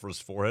stapling stuff for his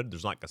forehead.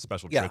 There's not like a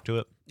special trick to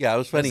it. Yeah, it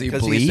was funny Does he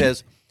because he bleed?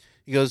 says,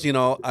 he goes,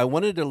 I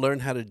wanted to learn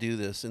how to do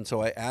this. And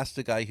so I asked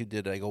the guy who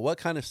did it, I go, what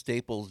kind of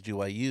staples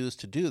do I use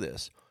to do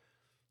this?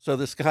 So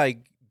this guy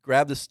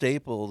grabbed the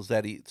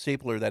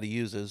stapler that he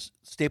uses,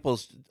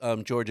 staples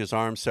George's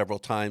arm several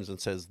times and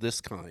says,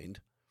 this kind.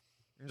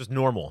 Just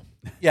normal.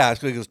 Yeah,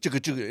 so he goes chugga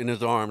chugga in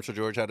his arm. So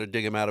George had to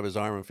dig him out of his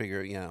arm and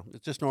figure,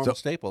 it's just normal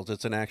staples.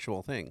 It's an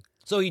actual thing.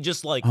 So he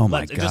just like, Oh,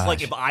 my it's just like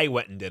gosh. if I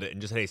went and did it and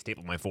just, hey,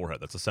 staple my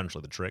forehead. That's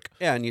essentially the trick.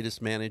 Yeah, and you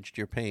just managed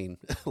your pain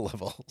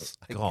levels.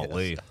 I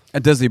Golly. guess.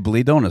 And does he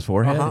bleed on his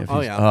forehead? Uh-huh. if Oh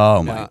he's- yeah.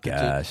 Oh my Yeah,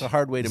 gosh. it's a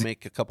hard way to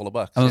make a couple of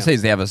bucks. I was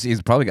yeah. gonna say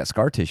he's probably got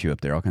scar tissue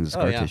up there, all kinds of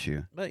Oh, scar yeah.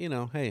 tissue. But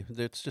hey,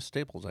 it's just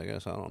staples, I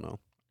guess. I don't know.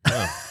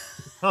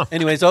 Huh.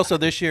 Anyways, also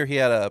this year he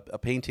had a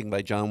painting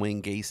by John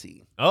Wayne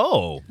Gacy,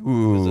 Oh.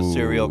 who was a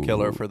serial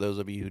killer. For those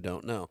of you who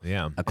don't know,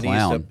 Yeah. A And he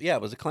used to- clown.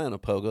 it was a clown, a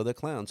Pogo the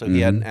Clown. So he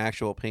had an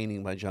actual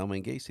painting by John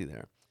Wayne Gacy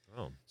there.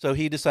 Oh. So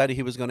he decided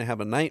he was going to have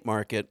a night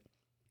market.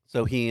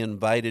 So he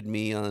invited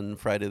me on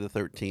Friday the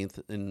 13th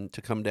and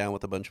to come down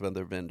with a bunch of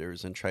other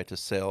vendors and try to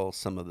sell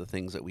some of the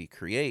things that we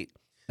create.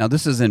 Now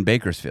this is in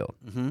Bakersfield.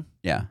 Mm-hmm.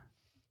 Yeah.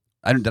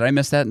 Did I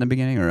miss that in the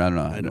beginning, or I don't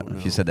know? I don't if know.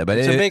 you said that, but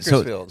It's in so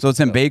Bakersfield, it's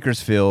in so-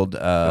 Bakersfield,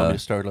 Want me to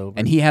start over?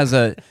 and he has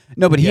a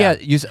no, but Yeah.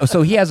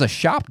 so he has a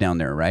shop down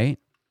there, right?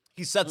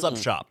 He sets up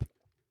shop.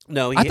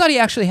 No, I thought he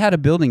actually had a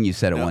building. You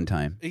said at No. one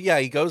time. Yeah,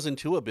 he goes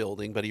into a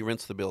building, but he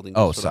rents the building.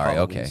 Oh, just for the sorry,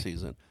 Halloween okay.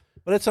 Season.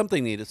 But it's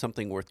something neat. It's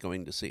something worth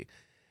going to see.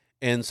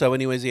 And so,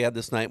 anyways, he had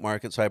this night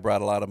market. So I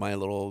brought a lot of my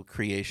little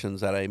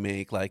creations that I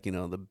make, like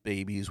the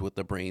babies with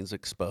the brains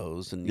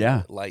exposed and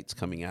lights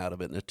coming out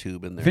of it and a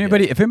tube in there.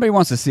 If anybody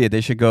wants to see it,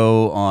 they should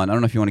go on. I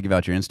don't know if you want to give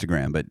out your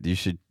Instagram, but you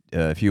should.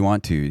 If you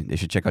want to, they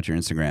should check out your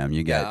Instagram.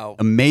 You got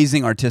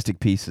amazing artistic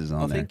pieces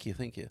on there.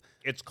 Thank you.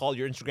 It's called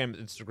your Instagram.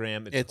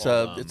 It's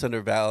called, it's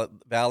under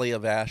Valley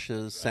of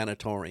Ashes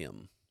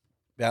Sanatorium.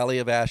 Valley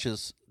of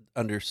Ashes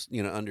under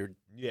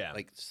yeah.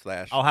 like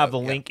slash. I'll have the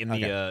yeah, link in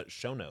okay. the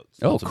show notes.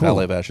 Oh, It's a cool.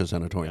 Valley of Ashes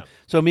Sanatorium.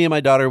 So me and my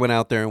daughter went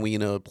out there and we,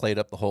 played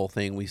up the whole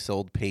thing. We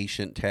sold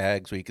patient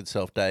tags where you could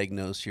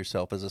self-diagnose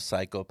yourself as a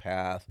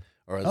psychopath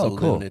or as a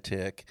cool.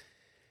 lunatic.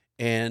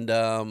 And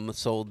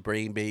sold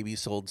brain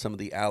babies, sold some of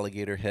the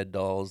alligator head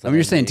dolls. I mean,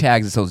 you're saying made.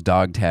 tags. It's those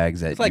dog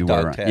tags that It's like you dog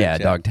wear. around, tags, yeah, yeah.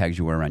 dog tags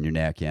you wear around your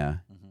neck. Yeah,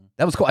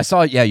 that was cool. I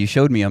saw it. Yeah, you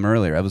showed me them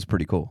earlier. That was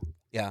pretty cool.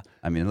 Yeah.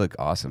 I mean, it looked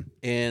awesome.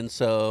 And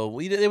so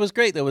it was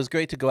great. It was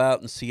great to go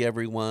out and see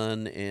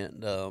everyone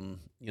and,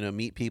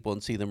 meet people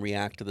and see them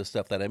react to the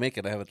stuff that I make.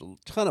 And I have a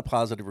ton of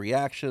positive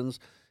reactions.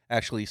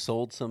 Actually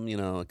sold some,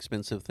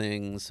 expensive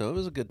things. So it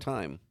was a good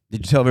time.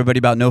 Did you tell everybody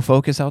about No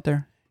Focus out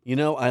there?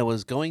 I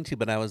was going to,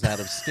 but I was out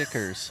of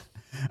stickers.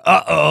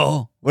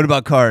 What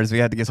about cards? We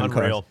had to get some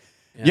Unreal.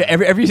 cards. Yeah,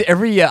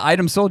 every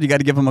item sold, you got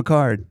to give them a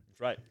card.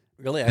 That's right.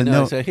 Really? I The know.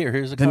 no- I said,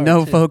 here's a The card.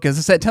 No too. Focus.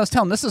 I said, tell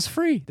them this is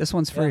free. This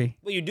one's free.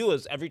 What you do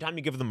is every time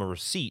you give them a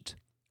receipt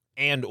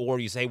or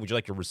you say, would you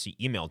like your receipt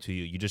emailed to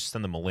you, you just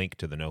send them a link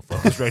to the No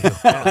Focus Radio.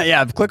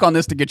 Yeah, click on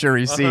this to get your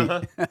receipt.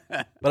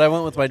 But I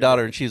went with my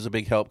daughter, and she's a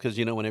big help because,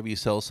 whenever you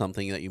sell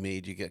something that you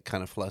made, you get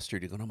kind of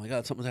flustered. You go, oh, my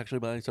God, someone's actually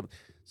buying something.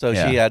 So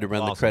Yeah. she had to run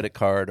the Awesome. credit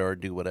card or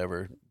do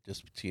whatever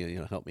just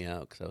to, help me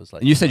out because I was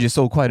like. And you said you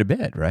sold quite a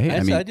bit, right?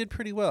 I did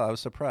pretty well. I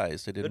was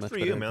surprised. I did Good much for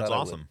better you, than man. I That's thought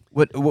I awesome.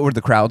 What were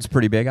the crowds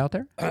pretty big out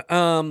there? would.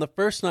 The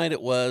first night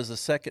it was. The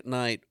second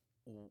night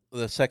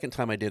the second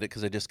time I did it,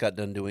 because I just got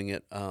done doing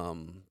it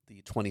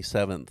the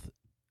 27th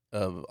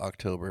of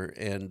October,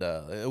 and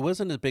it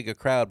wasn't as big a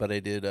crowd, but I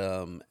did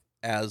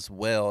as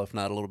well, if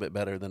not a little bit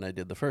better than I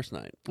did the first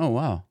night. Oh,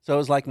 wow. So it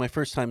was like my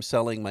first time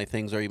selling my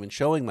things or even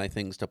showing my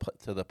things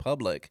to the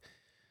public.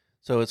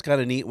 So it's kind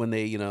of neat when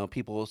they,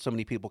 so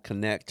many people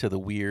connect to the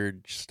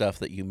weird stuff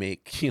that you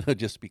make,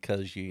 just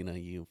because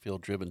you feel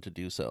driven to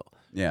do so.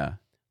 Yeah.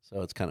 So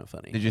it's kind of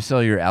funny. Did you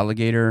sell your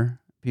alligator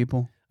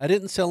people? I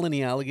didn't sell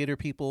any alligator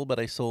people, but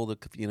I sold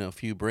a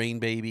few brain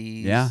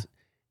babies. Yeah.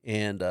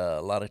 And a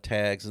lot of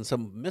tags and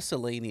some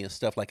miscellaneous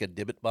stuff like a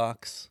Dibbit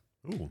box.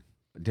 Ooh.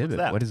 Divot.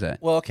 that? What is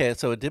that? Well, okay,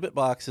 so a Dibbit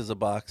box is a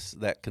box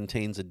that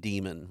contains a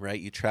demon, right?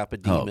 You trap a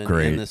Oh, demon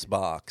great. in this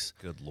box.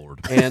 Good Lord.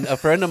 And a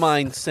friend of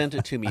mine sent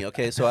it to me.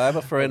 Okay, so I have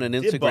a friend, an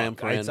Instagram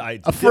friend.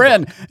 A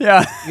friend.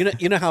 Yeah.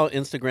 You know how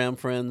Instagram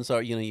friends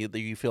are.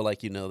 You feel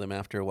like you know them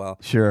after a while.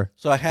 Sure.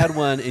 So I had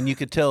one, and you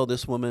could tell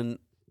this woman,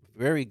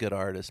 very good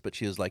artist, but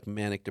she was like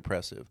manic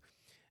depressive,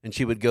 and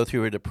she would go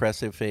through her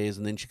depressive phase,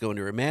 and then she'd go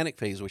into her manic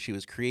phase where she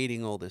was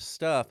creating all this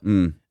stuff,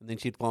 and then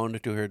she'd fall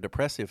into her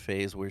depressive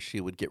phase where she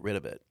would get rid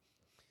of it.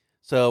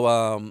 So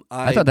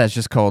I thought that's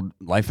just called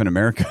Life in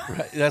America.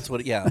 right, that's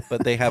what, yeah,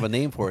 but they have a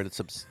name for it. It's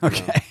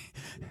Okay.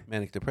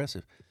 manic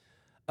depressive.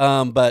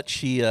 But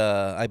she,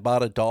 I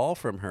bought a doll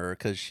from her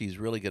because she's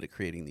really good at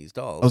creating these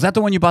dolls. Oh, is that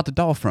the one you bought the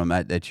doll from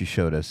that you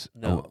showed us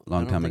No, a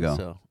long I don't time think ago?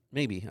 So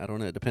maybe, I don't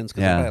know. It depends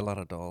because Yeah. I buy a lot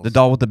of dolls. The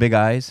doll with the big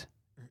eyes?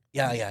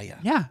 Yeah.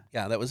 Yeah.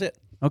 Yeah, that was it.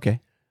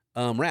 Okay.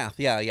 Wrath.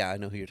 Yeah, I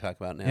know who you're talking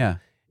about now. Yeah.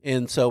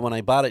 And so when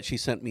I bought it, she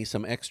sent me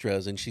some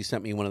extras, and she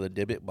sent me one of the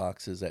Dibbit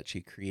boxes that she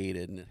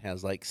created, and it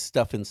has like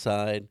stuff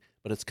inside,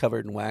 but it's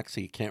covered in wax, so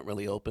you can't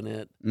really open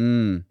it.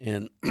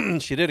 And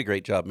she did a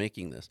great job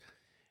making this.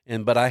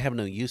 But I have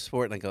no use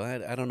for it, and I go,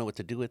 I don't know what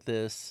to do with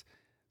this.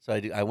 So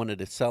I wanted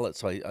to sell it,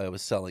 so I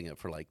was selling it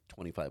for like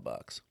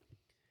 $25.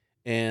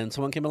 And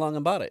someone came along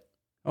and bought it.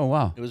 Oh,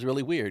 wow. It was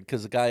really weird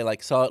because the guy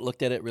saw it,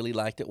 looked at it, really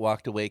liked it,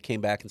 walked away,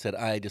 came back and said,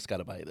 I just got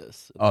to buy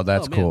this. Oh,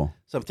 that's man. cool.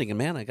 So I'm thinking,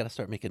 man, I got to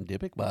start making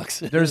Dybbuk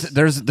boxes.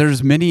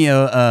 There's many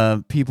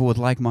people with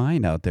like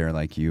mind out there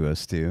like you,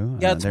 Stu.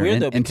 Yeah, it's they're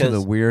weird, though, into the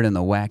because- weird and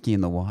the wacky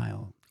and the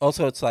wild.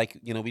 Also, it's like,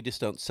 we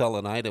just don't sell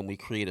an item. We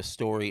create a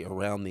story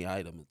around the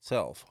item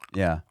itself.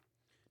 Yeah.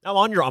 I'm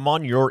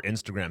on your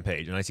Instagram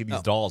page and I see these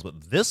Oh. dolls,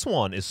 but this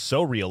one is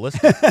so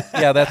realistic.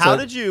 Yeah, that's How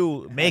did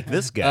you make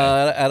this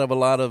guy? out of a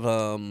lot of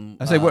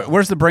I say,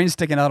 where's the brain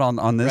sticking out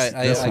on this?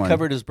 right, this I one?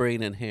 covered his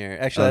brain and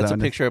hair. Actually, Oh, that's a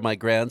that- picture of my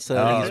grandson.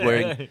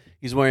 Oh.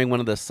 He's wearing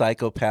one of the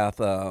psychopath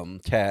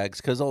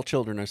tags because all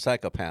children are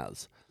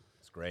psychopaths.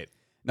 It's great.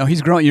 No,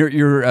 he's growing.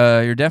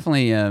 You're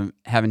definitely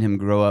having him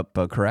grow up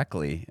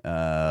correctly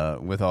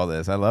with all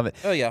this. I love it.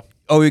 Oh yeah,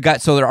 Oh,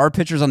 so there are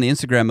pictures on the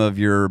Instagram of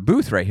your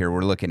booth right here.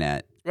 We're looking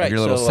at of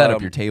your little so,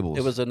 setup, your tables.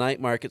 It was a night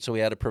market, so we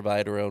had to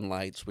provide our own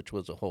lights, which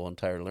was a whole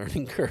entire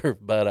learning curve.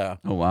 But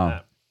oh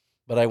wow.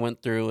 But I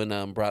went through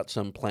and brought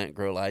some plant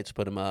grow lights,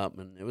 put them up,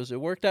 and it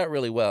worked out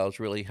really well. I was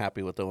really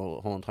happy with the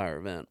whole entire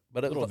event.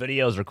 But Little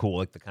videos are cool,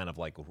 like the kind of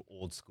like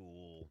old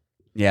school.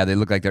 Yeah, they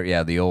look like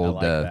they're the I old.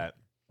 like that.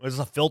 Is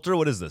this a filter?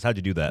 What is this? How'd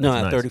you do that? no,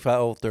 That's a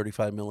nice.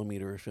 35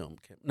 millimeter film.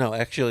 No,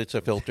 actually, it's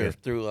a filter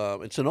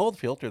through. It's an old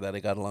filter that I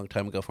got a long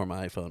time ago for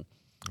my iPhone.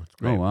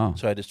 Oh wow.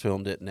 So I just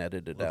filmed it and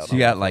edited it out. So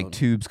you on got my like phone.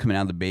 tubes coming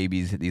out of the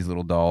babies, these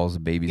little dolls, the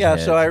babies. Yeah,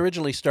 heads. so I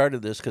originally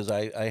started this because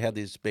I had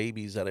these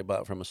babies that I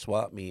bought from a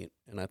swap meet,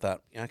 and I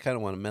thought, I kind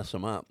of want to mess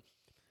them up.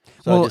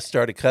 So Well- I just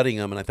started cutting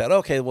them, and I thought,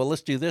 okay, well,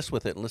 let's do this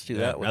with it, and let's do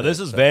that with Now it. this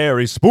is So-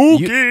 very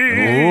spooky.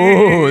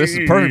 Oh, this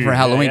is perfect for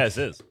Halloween. Yes,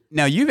 it is.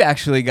 Now you've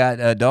actually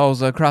got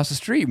dolls across the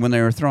street when they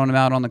were throwing them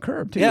out on the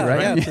curb too, Yeah, right?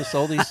 yeah, it's just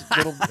all these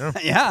little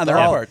Yeah, they're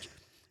doll all. parts.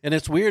 And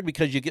it's weird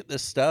because you get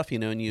this stuff,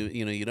 and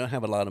you don't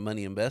have a lot of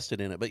money invested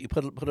in it, but you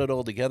put it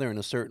all together in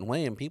a certain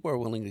way, and people are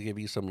willing to give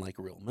you some like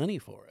real money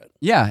for it.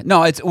 Yeah,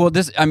 no, it's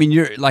this. I mean,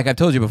 you're like I've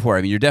told you before.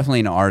 I mean, you're definitely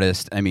an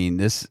artist. I mean,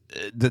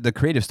 the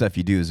creative stuff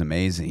you do is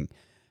amazing,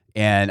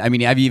 and I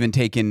mean, I've even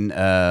taken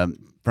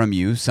from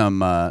you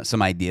some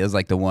ideas,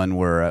 like the one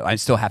where I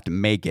still have to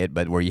make it,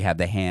 but where you have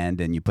the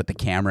hand and you put the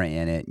camera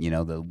in it.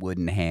 The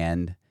wooden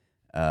hand.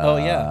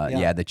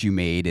 Yeah. that you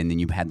made, and then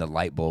you had the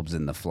light bulbs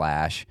and the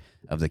flash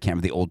of the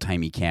camera, the old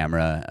timey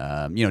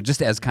camera.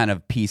 Just as kind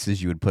of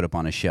pieces you would put up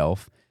on a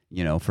shelf,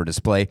 for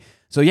display.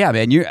 So yeah,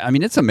 man,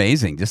 it's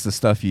amazing just the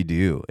stuff you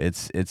do.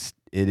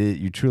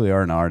 You truly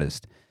are an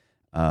artist.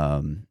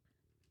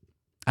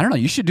 I don't know.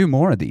 You should do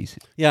more of these.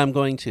 Yeah, I'm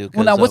going to.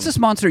 Well, now 'cause, what's this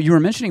monster? You were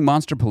mentioning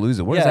Monster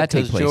Palooza. Where does that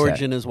take 'cause place? George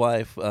at? and his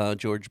wife,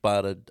 George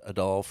bought a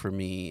doll for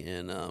me,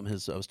 and I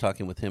was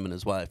talking with him and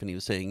his wife, and he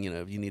was saying,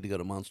 you need to go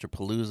to Monster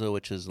Palooza,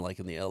 which is like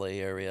in the LA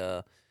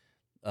area.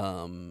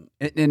 And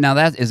now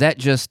does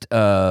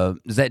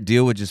that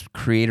deal with just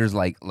creators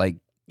like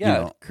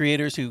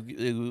Creators who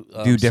do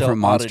sell different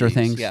monster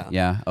oddities. things?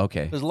 Yeah.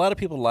 Okay. Because a lot of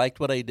people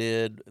liked what I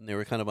did, and they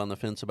were kind of on the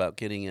fence about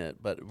getting it.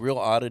 But real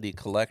oddity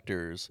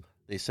collectors,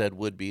 they said,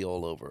 would be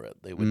all over it.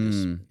 They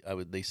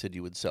would they said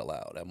you would sell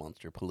out at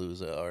Monster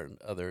Palooza or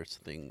other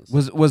things.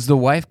 Was the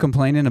wife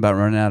complaining about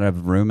running out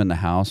of room in the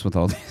house with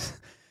all these?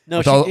 No,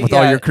 with all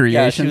your Yeah, she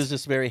creations? was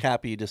just very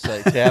happy to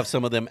have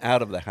some of them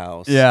out of the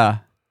house. Yeah.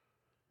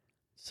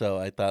 So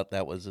I thought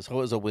it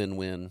was a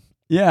win-win.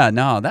 Yeah,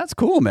 no, that's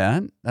cool,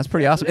 man. That's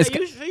pretty awesome. Yeah,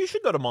 It's, you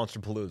should go to Monster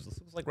Palooza. This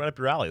is like right up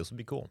your alley. This would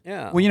be cool.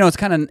 Yeah. well, you know, it's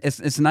kind of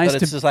it's nice But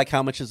to. it's just like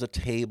how much is a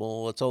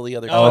table? It's all the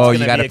other. Oh, it's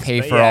you gonna got to be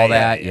pay exp- for yeah, all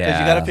yeah, that. yeah. Yeah, Because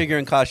you got to figure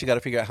in cost. You got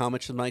to figure out how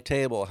much is my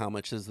table, how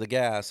much is the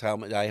gas, how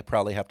much I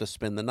probably have to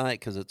spend the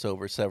night because it's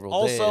over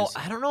several days. Also,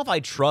 I don't know if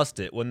I trust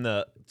it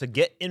to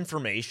get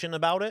information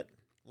about it.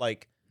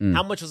 Like,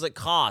 how much does it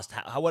cost?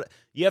 What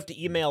you have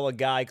to email a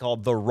guy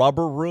called the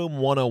Rubber Room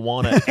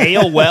 101 at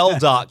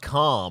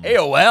AOL.com.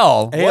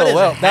 AOL. What is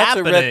AOL, that's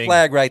a red happening?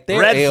 flag right there.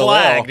 Red AOL.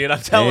 flag, dude. I'm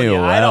telling you,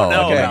 I don't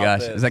know. Oh my about gosh,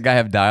 this. does that guy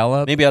have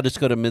dial-up? Maybe I'll just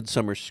go to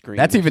Midsummer Screen.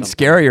 That's or even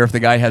something. scarier if the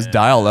guy has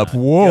dial-up.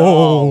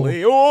 Whoa.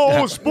 Golly,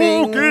 oh,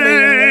 spooky!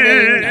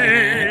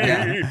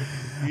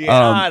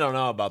 Yeah, Um, I don't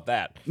know about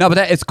that. No, but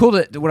it's cool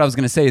to. What I was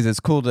going to say is, it's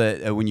cool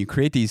to when you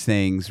create these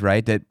things,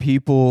 right? That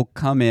people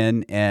come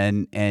in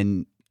and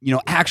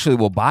actually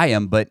will buy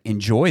them, but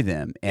enjoy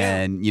them,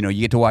 and you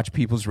get to watch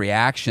people's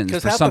reactions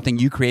for something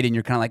you created, and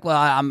you're kind of like, well,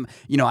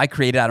 I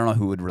created. I don't know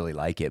who would really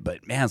like it,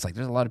 but man, it's like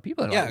there's a lot of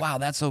people that are like, wow,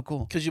 that's so cool.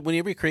 Because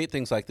whenever you create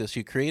things like this,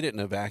 you create it in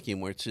a vacuum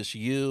where it's just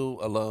you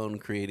alone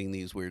creating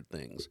these weird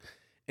things.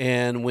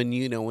 And when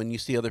you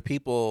see other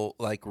people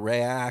like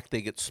react,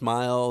 they get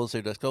smiles.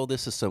 They're just, oh,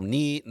 this is so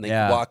neat, and they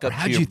walk up.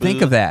 How'd to your you think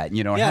booth. of that?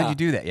 How'd you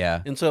do that?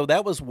 Yeah. And so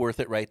that was worth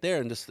it right there.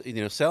 And just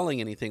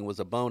selling anything was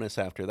a bonus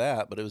after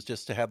that. But it was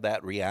just to have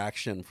that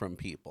reaction from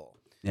people.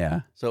 Yeah.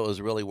 So it was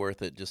really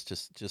worth it just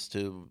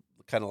to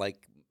kind of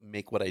like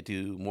make what I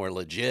do more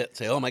legit.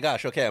 Say, oh my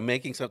gosh, okay, I'm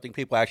making something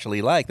people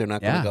actually like. They're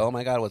not going to go, oh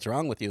my God, what's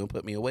wrong with you, and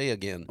put me away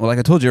again. Well, like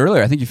I told you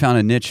earlier, I think you found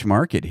a niche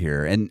market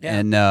here. And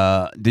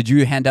did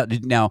you hand out?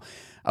 Now,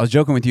 I was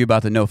joking with you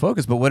about the no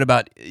focus, but what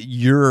about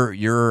your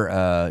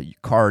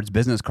cards,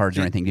 business cards,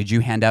 or anything? Did you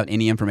hand out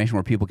any information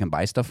where people can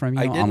buy stuff from you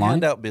I online? did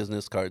hand out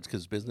business cards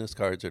because business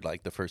cards are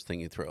like the first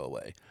thing you throw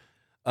away.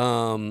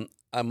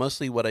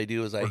 Mostly what I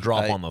do is I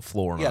drop on the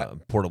floor in a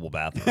portable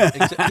bathroom.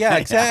 Yeah,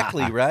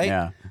 exactly, right?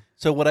 Yeah.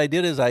 So what I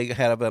did is I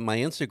had my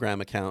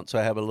Instagram account, so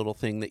I have a little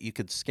thing that you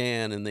could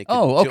scan and they could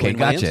okay, join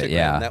my gotcha, Instagram.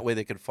 yeah. That way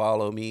they could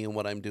follow me and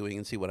what I'm doing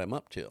and see what I'm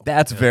up to.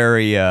 That's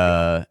very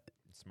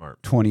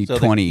Smart.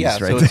 2020s,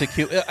 right? So it's a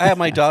cute. I have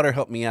my daughter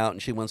help me out,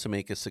 and she wants to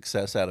make a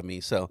success out of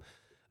me. So,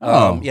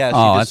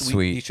 that's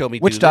sweet. He showed me.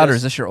 Which daughter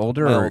is this? Your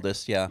older? My or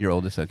oldest, yeah. Your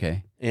oldest,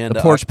 okay. And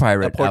the porch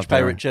pirate. the porch out there.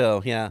 pirate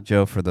Joe, yeah.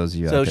 Joe, for those of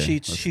you So out there. she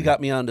listening. got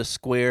me onto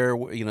Square,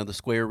 the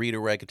Square reader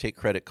where I could take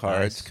credit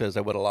cards because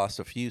I would have lost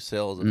a few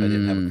sales if I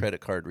didn't have a credit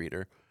card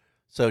reader.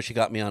 So she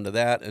got me onto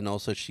that, and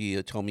also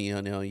she told me,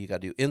 you got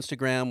to do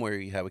Instagram where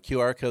you have a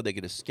QR code. They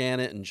get to scan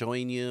it and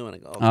join you. And I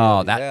go, okay,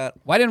 I'll do that.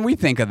 Why didn't we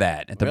think of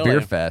that at the Really? beer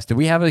fest? Did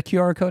we have a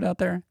QR code out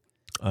there?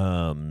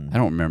 I don't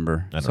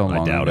remember. I don't so know, I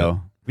long doubt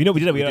ago. We know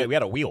we did. We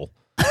had a wheel.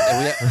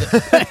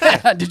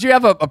 Did you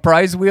have a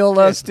prize wheel,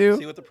 Stu?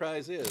 See what the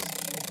prize is.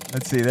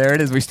 Let's see. There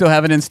it is. We still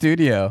have it in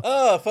studio.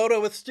 Oh, a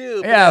photo with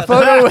Stu. Yeah,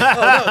 photo.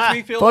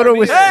 Refill Photo our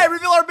with- beer. Hey,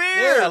 refill our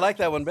beer. Yeah, I like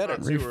that one better.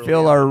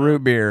 Refill our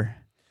root beer.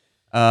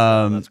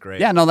 That's great.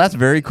 Yeah, no, that's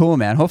very cool,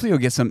 man. Hopefully, you'll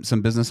get some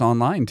business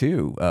online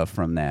too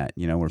from that.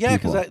 Where Yeah,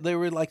 people. because there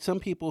were like some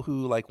people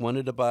who like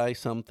wanted to buy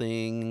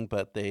something,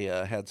 but they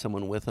had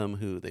someone with them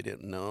who they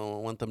didn't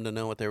want them to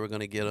know what they were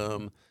going to get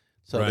them,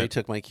 so they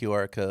took my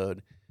QR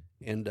code,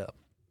 and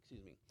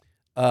excuse me.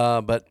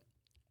 But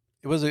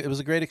it was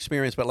a great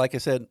experience. But like I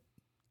said,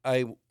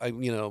 I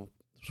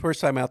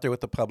first time out there with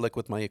the public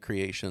with my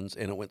creations,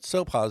 and it went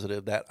so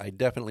positive that I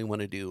definitely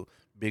want to do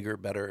bigger,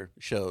 better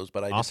shows,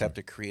 but I just have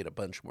to create a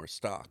bunch more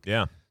stock.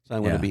 Yeah. So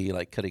I'm going to be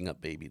like cutting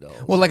up baby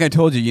dolls. Well, like I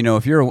told you,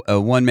 if you're a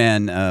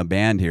one-man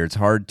band here, it's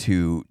hard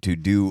to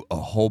do a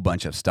whole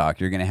bunch of stock.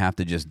 You're going to have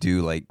to just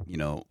do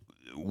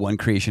one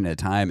creation at a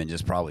time and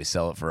just probably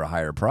sell it for a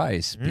higher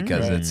price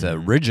because it's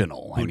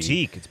original.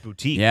 Boutique. It's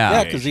boutique.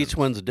 Yeah. because each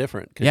one's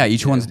different. Yeah,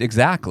 each one's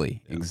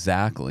exactly.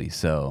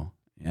 So,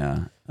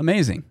 yeah,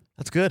 amazing.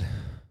 That's good.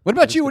 What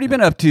about you? What have you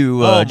been up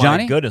to,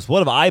 Johnny? My goodness,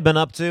 what have I been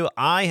up to?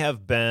 I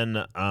have been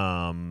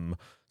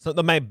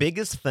my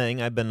biggest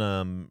thing. I've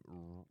been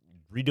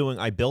redoing.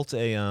 I built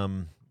a let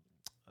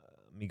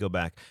me go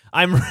back.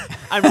 I'm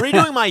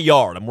redoing my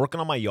yard. I'm working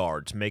on my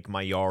yard to make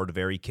my yard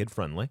very kid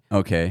friendly.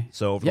 Okay.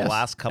 So over the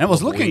last couple, and it was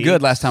of looking weeks,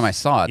 good last time I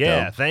saw it.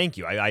 Yeah, though. thank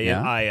you.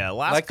 I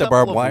last like the couple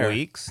barbed of wire.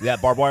 weeks. Yeah,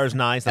 barbed wire's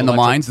nice. And the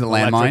mines, the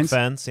electric landmines?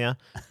 fence. Yeah.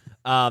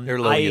 They're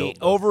low yield,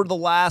 though. Over the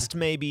last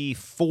maybe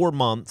 4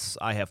 months,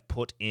 I have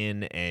put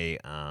in a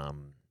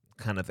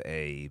kind of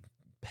a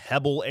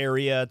pebble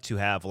area to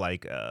have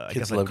like I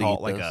Kids guess I'd love to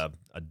call it eat like a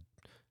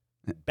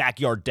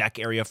backyard deck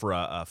area for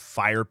a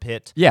fire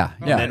pit. Yeah.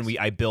 And Yeah. then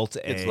I built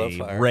Kids love a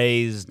fire.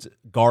 raised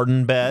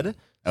garden bed.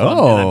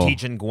 So and I'm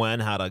teaching Gwen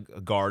how to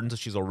garden, so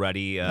she's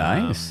already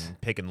Nice.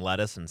 picking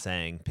lettuce and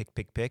saying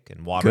pick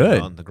and watering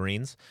Good. on the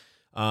greens.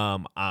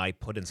 I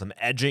put in some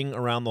edging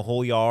around the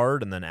whole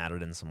yard and then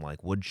added in some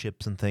like wood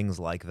chips and things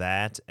like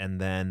that.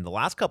 And then the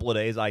last couple of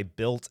days I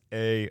built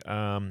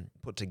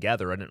put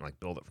together, I didn't like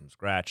build it from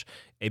scratch,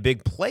 a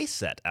big play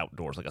set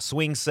outdoors, like a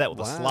swing set with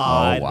a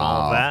slide and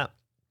all of that.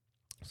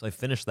 So I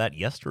finished that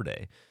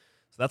yesterday.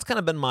 So that's kind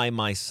of been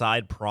my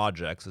side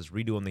projects, is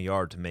redoing the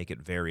yard to make it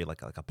very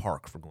like a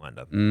park for Gwen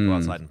to go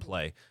outside and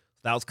play.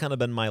 That's kind of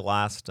been my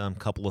last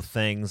couple of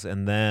things.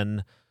 And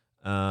then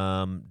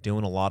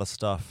doing a lot of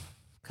stuff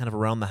kind of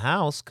around the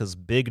house, because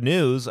big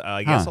news.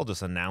 I guess I'll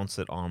just announce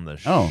it on the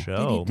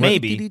show.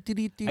 Maybe.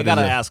 I got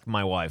to ask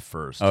my wife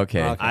first.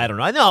 Okay. I don't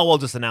know. I know we'll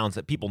just announce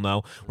it. People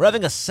know. We're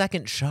having a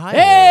second child.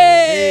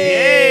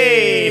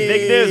 Hey!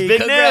 Big news. Big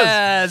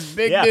Congrats. news.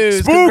 Big Yeah. news.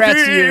 Spooky!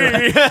 Congrats to you.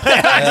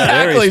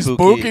 Exactly.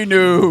 Spooky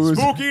news.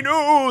 Spooky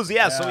news.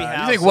 Yeah, so we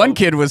have. You think one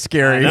kid was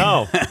scary?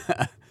 No.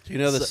 Do you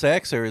know the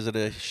sex, or is it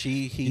a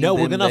she, he, No,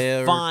 we're them, going they,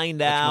 to or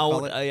find out.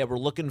 whatchamacallit? Yeah, we're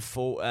looking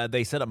for.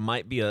 They said it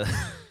might be a.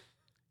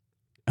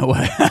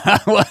 What?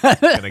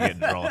 Gonna get in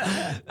trouble.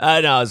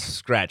 No,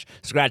 scratch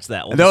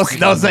that. We'll Don't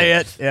just- say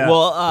it. Yeah.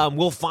 Well,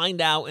 we'll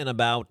find out in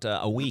about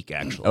a week,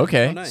 actually.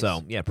 Okay. Oh, nice.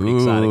 So yeah, pretty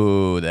exciting.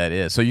 Ooh, that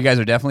is. So you guys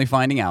are definitely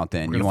finding out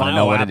then. We're You gonna want to find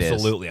know out, what it is.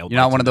 absolutely. I would You're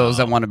not like one to of those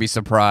know. that want to be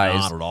surprised.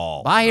 Not at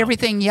all. Buy No.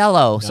 everything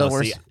yellow. No, So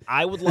we're see,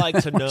 I would like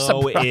to know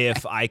surprised.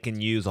 if I can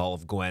use all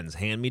of Gwen's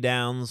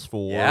hand-me-downs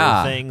for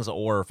Yeah. things,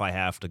 or if I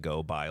have to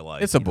go buy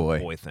like It's a you know, boy.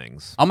 boy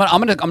things. I'm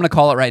gonna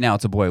call it right now.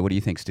 It's a boy. What do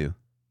you think, Stu?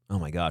 Oh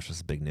my gosh, this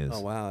is big news.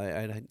 Oh wow!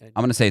 I'm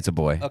gonna say it's a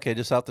boy. Okay,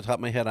 just off the top of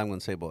my head, I'm going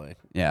to say boy.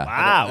 Yeah.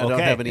 Wow. I don't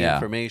okay. have any Yeah.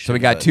 information. So we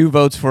got but 2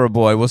 votes for a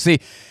boy. We'll see.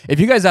 If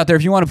you guys out there,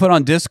 if you want to put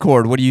on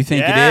Discord, what do you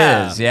think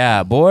Yeah. it is?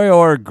 Yeah, boy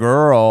or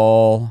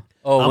girl?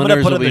 Oh, I'm gonna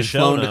winners put will in be the show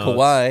flown to notes.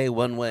 Kauai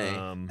one way.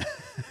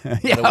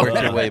 Gotta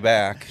work your way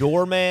back.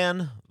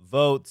 Doorman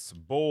votes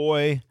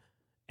boy,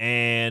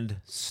 and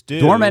Stu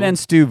Dorman and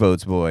Stu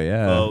votes boy.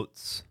 Yeah.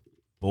 votes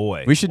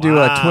boy. We should do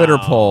a Twitter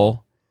Wow.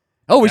 poll.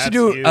 Oh, we should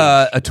That's do huge.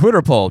 a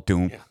Twitter poll.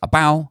 Doom a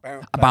bow,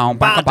 a bow,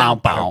 bow, bow,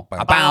 bow,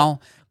 a bow.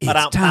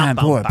 It's time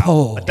for a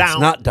poll. It's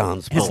not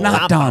Don's It's poll.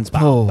 not Don's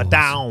poll.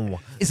 Down.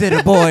 Is it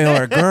a boy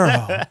or a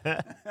girl?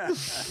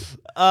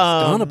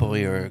 Don a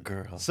boy or a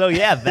girl? So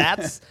yeah,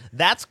 that's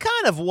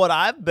kind of what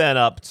I've been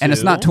up to. And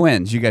it's not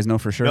twins. You guys know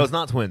for sure. No, it's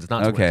not twins. It's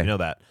not Okay. twins. You know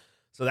that.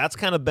 So that's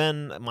kind of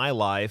been my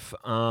life.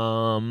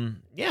 Yeah.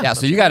 Yeah.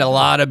 So you got a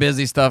lot of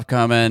busy stuff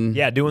coming.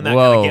 Yeah, doing that,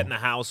 Whoa. kind of getting the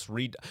house.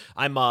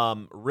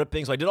 I'm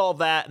ripping. So I did all of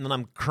that, and then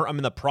I'm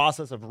in the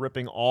process of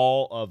ripping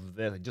all of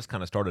this. I just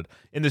kind of started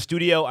in the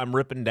studio. I'm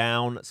ripping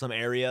down some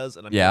areas,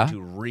 and I'm going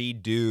to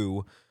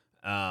redo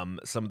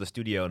some of the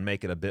studio and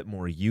make it a bit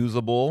more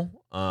usable,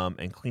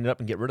 and clean it up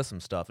and get rid of some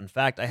stuff. In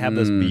fact, I have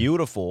this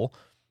beautiful.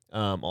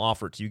 I'll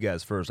offer it to you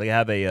guys first. I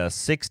have a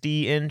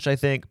 60-inch, I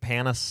think,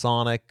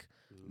 Panasonic.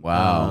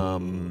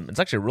 Wow. It's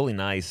actually really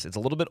nice. It's a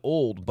little bit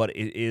old, but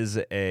it is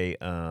a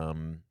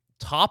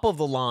top of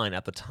the line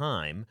at the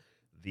time.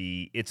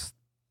 It's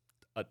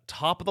a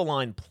top of the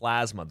line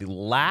plasma. The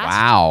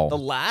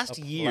last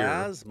year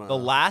plasma. the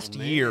last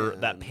Oh, year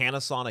man. that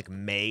Panasonic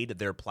made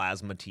their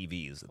plasma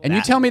TVs. And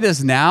you tell me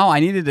this now? I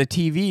needed a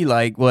TV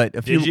like what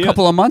a Did you?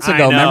 couple of months I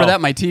ago. Remember know.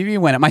 that my TV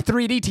went. My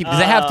 3D TV.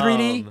 Does it have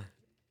 3D?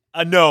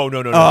 No,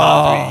 not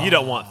 3D. You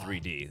don't want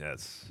 3D.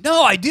 That's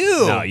No, I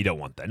do. no, you don't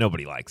want that.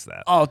 Nobody likes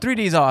that. Oh, 3D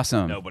is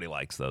awesome. Nobody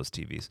likes those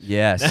TVs.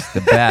 Yes, the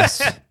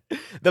best.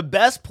 The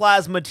best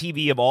plasma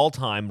TV of all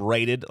time,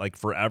 rated like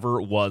forever,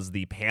 was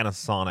the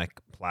Panasonic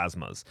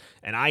plasmas,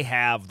 and I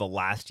have the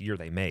last year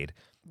they made.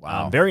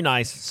 Wow. Very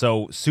nice.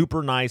 So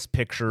super nice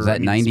picture. Is that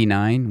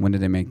 99? When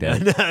did they make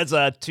that? It's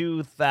a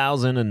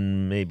 2000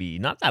 and maybe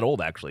not that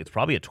old actually. It's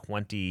probably a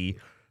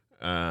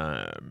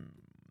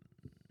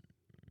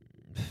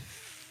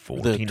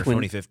 2014 or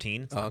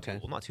 2015. Oh, okay.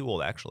 Well, not too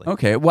old actually.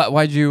 Okay.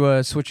 Why'd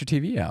you switch your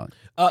TV out?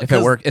 If it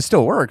 'cause worked, it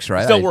still works,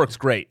 right? Still works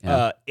great.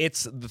 Yeah.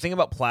 It's the thing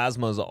about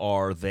plasmas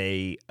are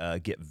they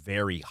get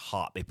very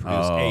hot. They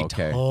produce Oh, a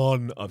okay.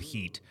 ton of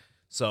heat.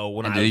 So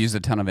when And I they use a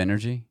ton of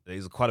energy. they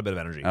use quite a bit of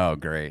energy. Oh,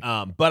 great.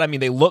 But I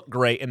mean, they look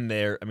great, and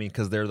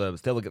because they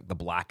look at the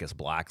blackest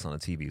blacks on a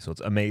TV, so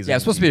it's amazing. Yeah,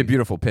 it's supposed to be a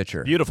beautiful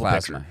picture. beautiful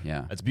Plasma, picture.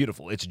 Yeah. It's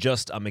beautiful. It's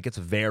just it gets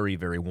very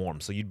very warm.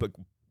 So you'd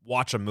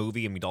watch a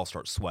movie and we'd all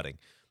start sweating.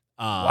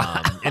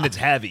 And it's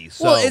heavy.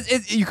 So Well,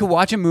 you could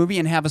watch a movie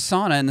and have a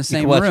sauna in the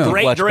same watch, room.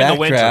 Great watch during the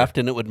winter. Backdraft,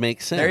 and it would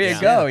make sense. There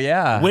you go.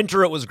 Yeah.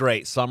 winter it was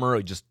great. Summer it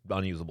was just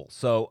unusable.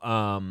 So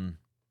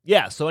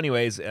yeah. So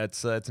anyways,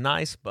 it's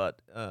nice, but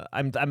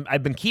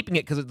I've been keeping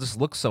it because it just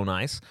looks so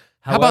nice.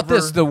 How about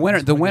this? However, The winner,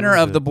 it's the really winner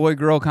of good. the boy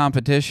girl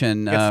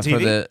competition Gets a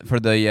TV? for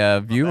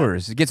the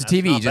viewers. It gets a That's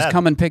TV. not Just bad.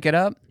 come and pick it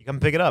up. You come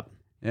pick it up.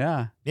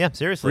 Yeah. Yeah,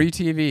 seriously. Free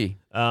TV.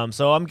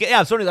 So I'm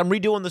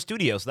redoing the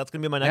studio, so that's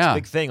gonna be my next Yeah.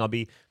 big thing. I'll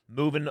be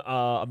moving.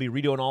 I'll be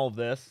redoing all of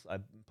this.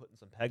 I'm putting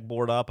some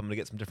pegboard up. I'm gonna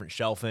get some different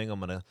shelving. I'm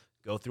gonna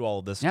go through all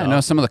of this Yeah, stuff. I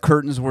know some of the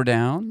curtains were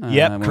down.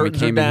 Yep, when we curtains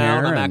are came in down.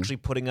 here, I'm and- actually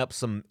putting up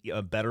some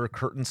better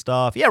curtain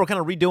stuff. Yeah, we're kind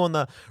of redoing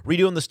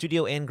the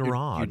studio and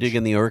garage. You're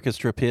digging the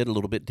orchestra pit a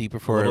little bit deeper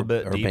for a little our,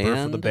 bit our deeper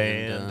band, for the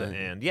band,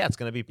 and yeah, it's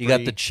gonna be. you Pretty,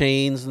 got the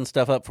chains and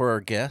stuff up for our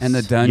guests. And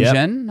the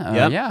dungeon.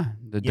 Yep. Yeah,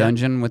 the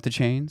dungeon with the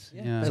chains.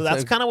 Yeah. So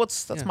that's kind of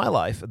that's my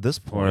life at this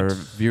For point.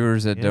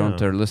 viewers that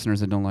don't, or listeners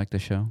that don't like the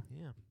show.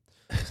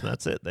 So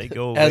that's it. They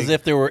go As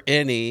if there were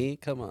any.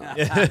 Come on.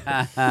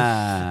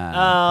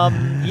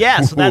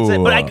 yeah, so that's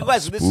it. But Ooh,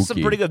 guys, this is some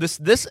spooky. pretty good.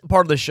 This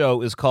part of the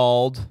show is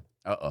called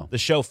the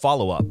show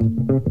follow up.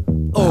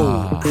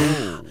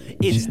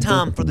 It's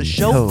time for the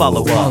show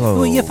follow up.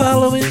 Who are you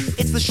following?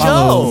 It's the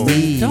show.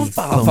 Don't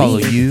follow I'll follow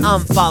me. you.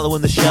 I'm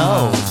following the show.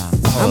 I'm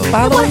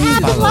following What you.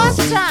 happened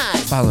last time?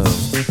 Follow.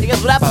 Hey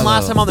guys, what happened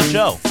last time on the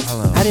show?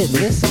 Follow. I didn't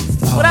listen.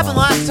 What happened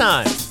last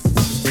time?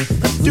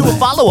 Let's do a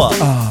follow up.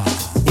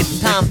 It's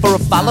time for a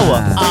follow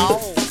up.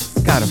 Oh,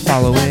 Gotta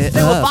follow let's it do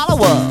a up.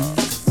 follow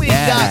up. We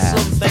Yeah. got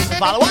some things to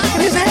follow up.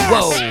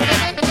 Whoa.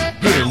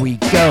 Here we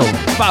go.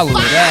 Follow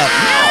it up.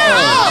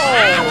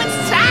 Oh,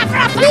 it's time for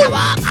a follow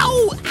up.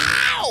 Oh,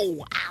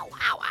 ow, ow,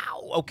 ow,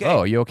 ow. Okay.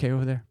 Oh, you okay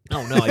over there?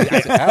 Oh no, I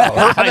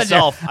hurt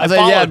myself. I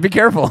said, yeah, be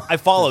careful. I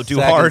followed too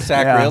Sack hard. and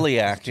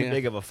sacroiliac. Too Yeah.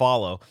 big of a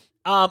follow.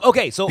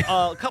 Okay, so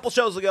a couple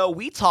shows ago,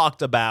 we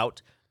talked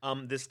about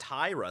this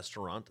Thai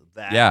restaurant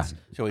that Yeah.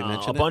 Shall we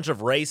mention a bunch of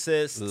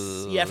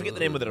racists. Yeah, I forget the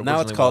name of it.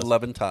 Now it's originally called was.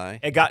 Love and Thai.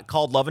 It got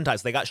called Love and Thai.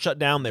 So they got shut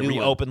down. They New one.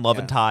 reopened Love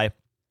and Yeah. Thai.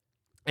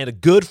 And a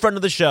good friend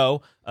of the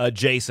show,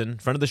 Jason,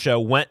 friend of the show,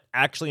 went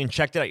actually and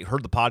checked it out. He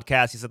heard the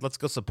podcast. He said, let's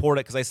go support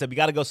it. Because I said, we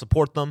got to go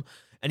support them.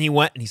 And he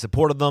went and he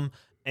supported them.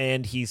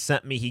 And he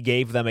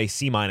gave them a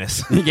C-.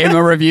 He gave him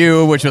a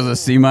review, which was a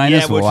C-.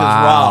 Yeah, which Wow. was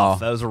rough.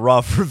 That was a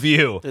rough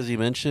review. Does he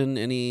mention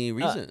any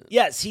reason?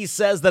 Yes, he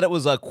says that it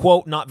was a,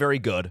 quote, not very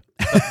good.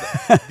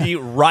 The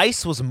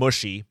rice was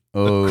mushy.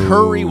 The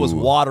curry was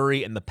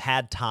watery. And the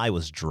pad thai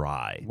was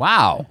dry.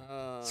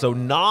 Wow. So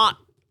not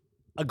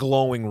a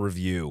glowing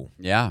review.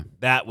 Yeah.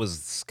 That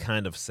was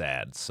kind of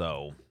sad.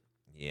 So,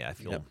 yeah, I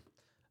feel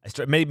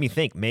it made me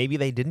think maybe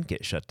they didn't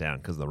get shut down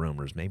because of the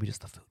rumors. Maybe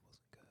just the food.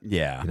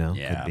 Yeah. You know,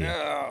 Yeah.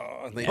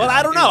 could be. Oh, But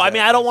I don't know. I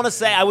mean, I don't want to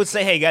say. I would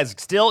say, hey guys,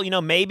 still,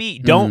 maybe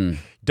don't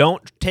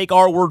take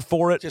our word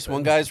for it. Just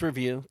one guy's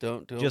review.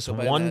 Don't Just go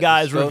by one that.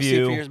 guy's Go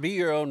see review. be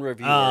your own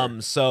reviewer.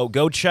 So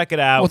go check it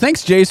out. Well,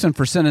 thanks, Jason,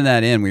 for sending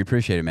that in. We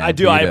appreciate it, man. I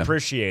do. For you I to-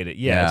 appreciate it.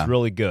 Yeah, Yeah. it's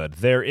really good.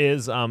 There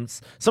is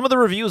some of the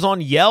reviews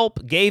on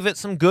Yelp gave it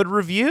some good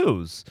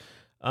reviews.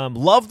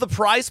 Love the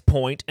price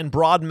point and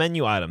broad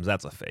menu items.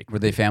 That's a fake. Were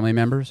they family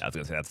members? I was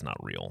gonna say that's not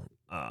real.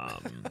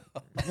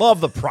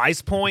 Love the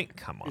price point.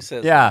 Come on. Who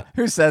says Yeah.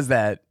 Who says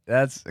that?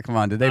 Come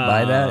on. Did they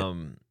buy that?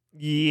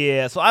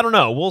 Yeah. So I don't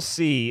know. We'll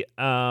see.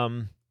 I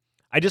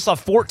just saw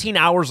 14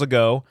 hours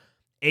ago.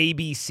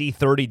 ABC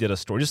 30 did a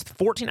story just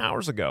 14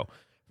 hours ago.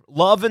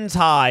 Love and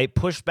Thai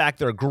pushed back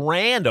their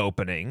grand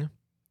opening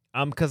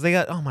because they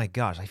got. Oh my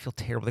gosh, I feel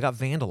terrible. They got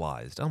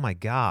vandalized. Oh my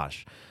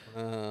gosh.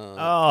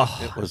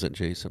 It wasn't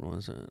Jason,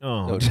 was it?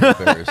 Oh. That was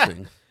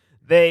embarrassing.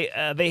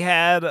 They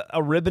had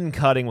a ribbon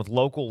cutting with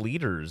local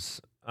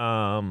leaders.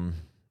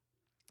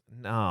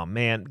 Oh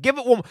man, give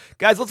it one,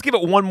 guys. Let's give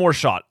it one more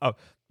shot.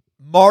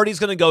 Marty's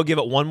gonna go give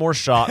it one more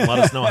shot and let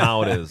us know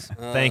how it is.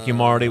 Thank you,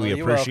 Marty. We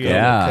You're appreciate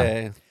welcome. it. Yeah.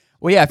 Okay.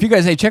 Well, yeah. If you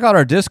guys, check out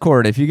our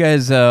Discord. If you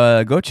guys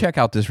go check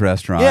out this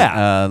restaurant,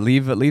 Yeah.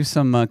 leave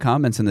some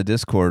comments in the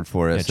Discord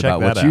for us check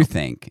about what that you out.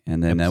 think,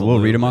 and then we'll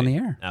read them on the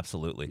air.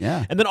 Absolutely.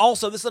 Yeah. And then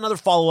also, this is another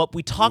follow up.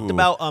 We talked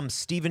about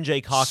Stephen J.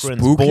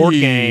 Cochran's Spooky. board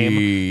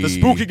game, the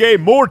spooky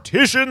game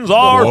Morticians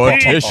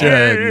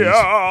RPG.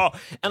 Yeah.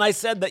 And I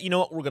said that, you know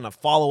what, we're going to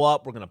follow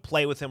up. We're going to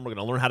play with him. We're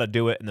going to learn how to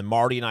do it. And then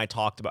Marty and I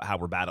talked about how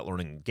we're bad at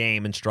learning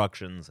game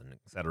instructions and et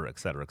cetera, et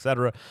cetera, et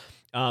cetera.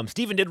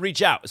 Stephen did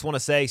reach out. I just want to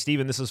say,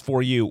 Stephen, this is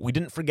for you. We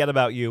didn't forget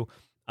about you.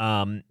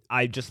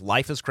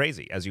 Life is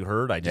crazy, as you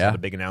heard. I just had a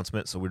big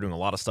announcement, so we're doing a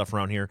lot of stuff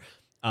around here.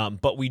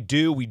 But we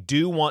do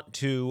want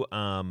to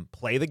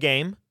play the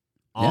game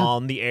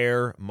on the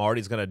air.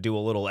 Marty's going to do a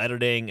little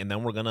editing, and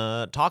then we're going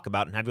to talk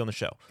about it and have you on the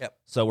show. Yep.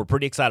 So we're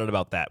pretty excited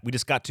about that. We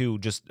just got to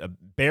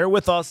bear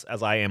with us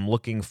as I am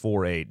looking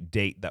for a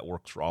date that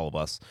works for all of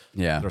us.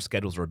 Yeah. Our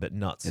schedules are a bit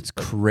nuts. It's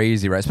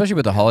crazy, right? Especially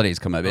with the holidays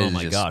coming up. It Oh is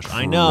my just gosh,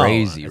 I know.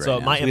 Crazy So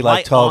right now. We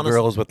like tall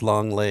girls with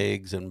long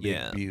legs and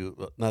big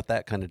not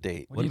that kind of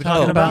date. What are you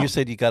talking about? You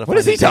said you got to. What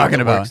is he talking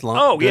about?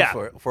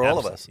 For all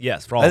of us.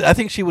 Yes, for all of us. I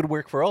think she would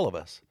work for all of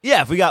us.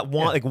 Yeah, if we got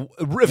one, like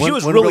if she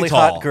was One really really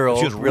tall, hot girl, if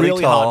she was really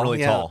really hot and tall, really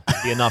yeah. tall,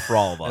 it'd be enough for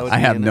all of us. I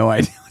have no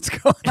idea what's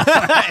going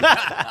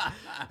on.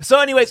 So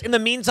anyways, in the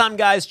meantime,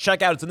 guys,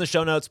 check out, it's in the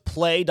show notes,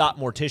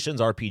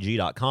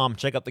 play.morticiansrpg.com.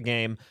 Check out the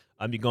game.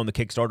 You can go on the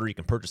Kickstarter. You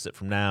can purchase it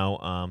from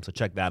now. So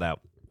check that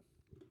out.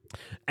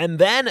 And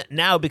then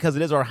now, because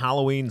it is our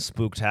Halloween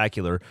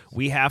Spooktacular,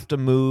 we have to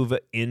move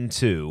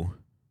into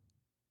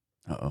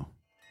Uh-oh.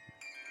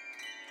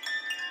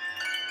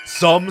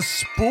 some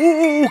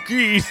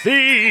spooky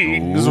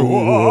things.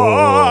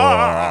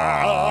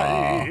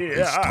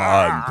 It's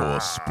time for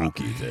a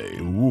spooky day.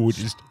 Ooh,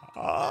 it's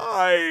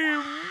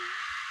time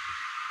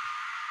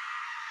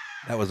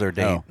That was our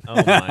date. Oh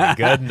my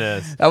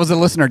goodness. That was a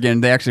listener again.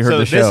 They actually heard So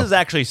the show. this is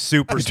actually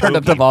super I spooky. turned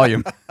up the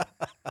volume.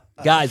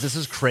 Guys, this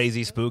is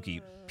crazy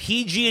spooky.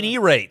 PG&E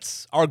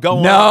rates are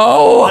going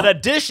No. up an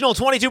additional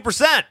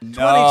 22%.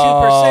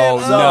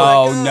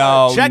 22%.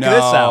 No. Check this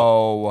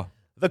out.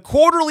 The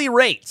quarterly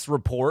rates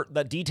report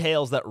that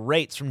details that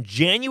rates from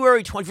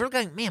January 20. If you're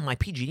going, man, my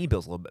PG&E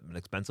bill's a little bit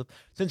expensive.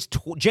 Since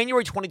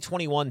January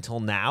 2021 till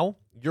now,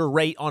 your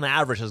rate on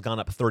average has gone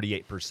up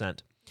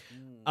 38%.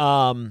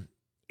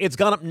 It's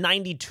gone up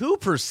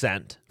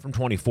 92% from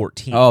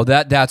 2014. Oh,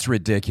 that's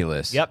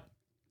ridiculous. Yep.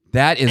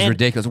 That is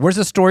ridiculous. Where's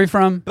the story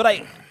from?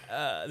 But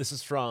this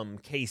is from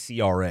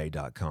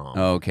KCRA.com.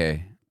 Oh,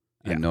 okay.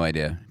 I have no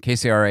idea.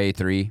 KCRA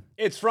 3.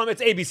 It's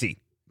ABC.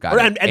 Got Or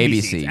it.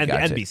 NBC. ABC.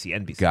 Gotcha.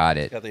 NBC. Got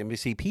it. Got the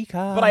NBC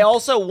Peacock. But I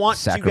also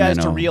want you guys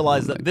to Sacramento.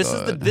 realize Oh that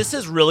my this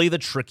is really the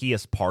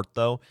trickiest part,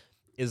 though,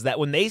 is that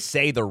when they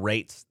say the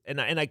rates,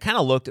 and I kind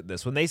of looked at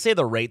this, when they say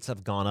the rates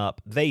have gone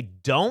up, they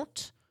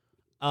don't.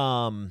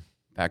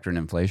 Factor in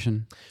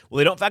inflation. Well,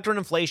 they don't factor in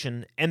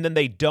inflation, and then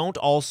they don't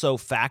also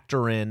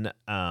factor in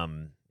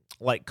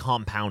like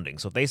compounding.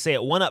 So if they say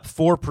it went up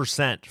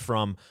 4%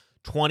 from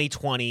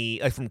 2020,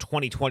 from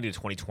 2020 to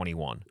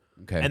 2021.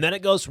 Okay. And then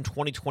it goes from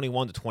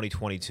 2021 to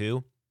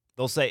 2022.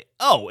 They'll say,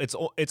 "Oh, it's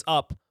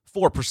up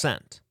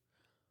 4%."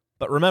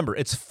 But remember,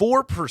 it's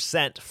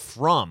 4%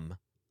 from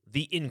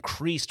the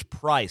increased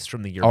price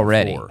from the year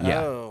Already. before.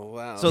 Yeah. Oh,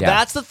 wow. So Yeah.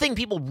 that's the thing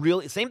people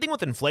really. Same thing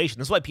with inflation.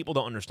 This is why people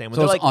don't understand. When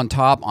So they're it's like, on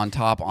top, on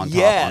top, on top,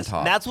 yes, on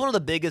top. that's one of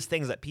the biggest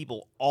things that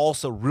people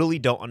also really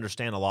don't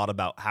understand a lot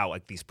about how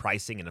like these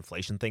pricing and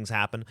inflation things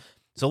happen.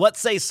 So let's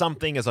say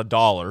something is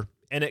 $1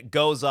 and it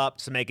goes up,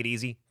 to make it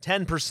easy,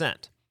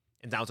 10%,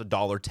 and now it's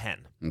 $1.10.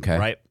 Okay.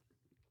 Right.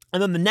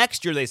 And then the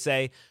next year they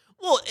say,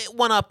 well, it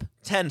went up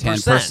 10%.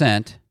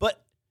 10%.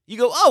 But you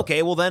go, oh,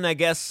 okay, well then I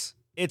guess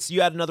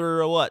you add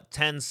another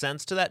 10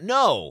 cents to that?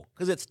 No,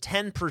 because it's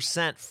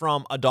 10%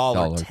 from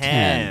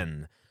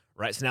 $1.10.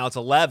 Right? So now it's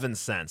 11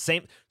 cents.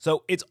 Same.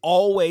 So it's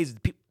always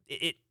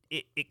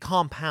it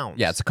compounds.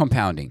 Yeah, it's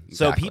compounding.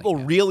 So Exactly. people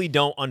really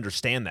don't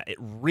understand that. It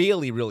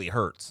really, really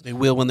hurts. They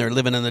will when they're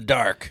living in the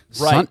dark.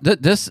 Right.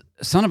 This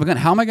son of a gun.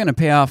 How am I going to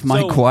pay off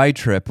my So- Kauai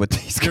trip with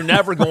these? You're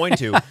never going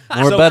to.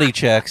 More So- buddy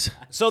checks.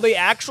 So they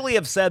actually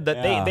have said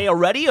that they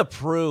already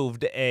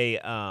approved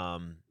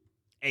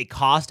a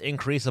cost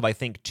increase of I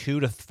think 2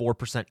 to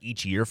 4%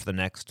 each year for the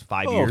next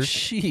 5 Oh, years.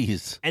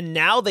 jeez. And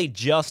now they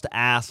just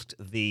asked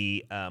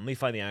the let me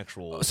find the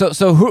actual.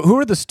 So who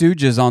are the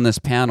stooges on this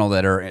panel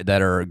that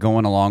are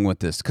going along with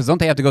this? Because don't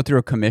they have to go through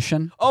a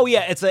commission Oh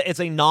yeah, it's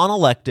a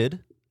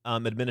non-elected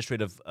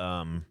administrative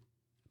panel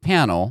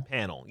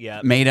panel. Yeah,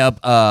 made up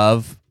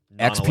of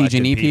Non-elected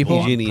ex-PG&E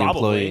people? PG&E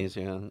Probably. employees,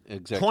 yeah,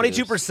 executives.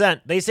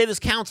 22%. They say this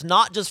counts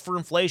not just for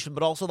inflation,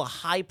 but also the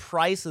high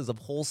prices of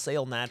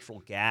wholesale natural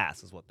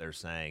gas, is what they're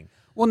saying.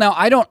 Well, now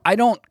I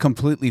don't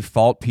completely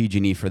fault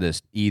PG&E for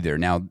this either.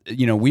 Now,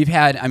 we've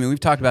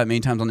talked about it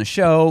many times on the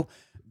show.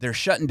 They're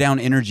shutting down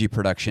energy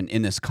production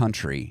in this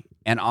country,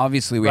 and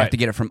obviously we have Right. to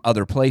get it from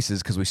other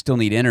places because we still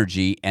need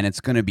energy, and it's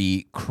going to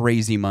be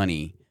crazy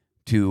money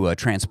to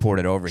transport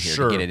it over here,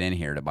 Sure. to get it in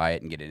here, to buy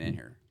it and get it in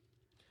here.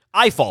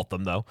 I fault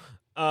them though.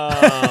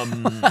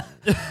 Well,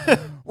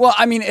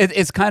 I mean,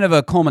 it's kind of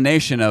a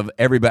culmination of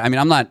everybody. I mean,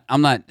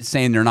 I'm not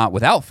saying they're not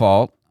without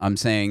fault. I'm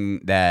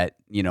saying that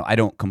I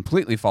don't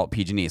completely fault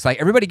PG&E. It's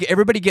like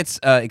everybody gets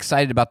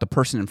excited about the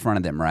person in front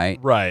of them, right?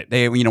 Right.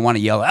 They want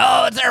to yell,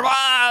 "Oh, it's their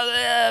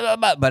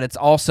boss!" But it's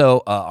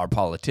also our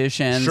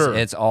politicians. Sure.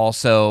 It's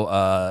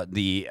also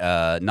the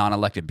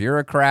non-elected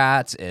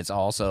bureaucrats. It's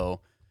also,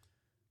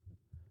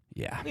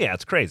 yeah. Yeah,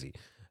 it's crazy.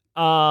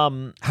 How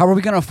are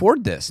we going to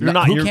afford this? You're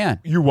not. Who can?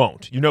 You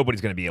won't.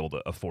 Nobody's going to be able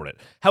to afford it.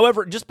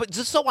 However, just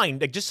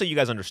so you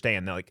guys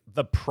understand that, like,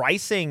 the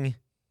pricing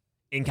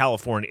in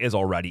California is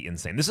already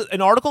insane. This is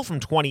an article from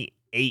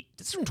 2008.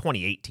 This is from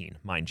 2018,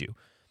 mind you.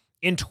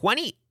 In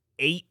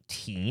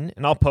 2018,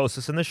 and I'll post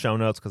this in the show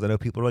notes because I know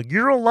people are like,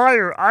 "You're a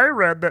liar." I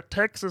read that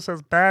Texas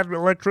has bad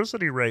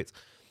electricity rates.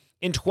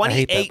 In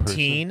hate that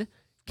 2018,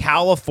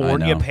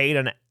 California I know. paid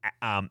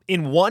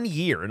in 1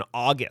 year, in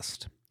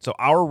August. So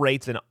our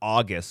rates in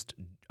August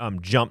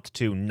jumped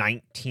to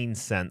 19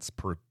 cents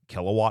per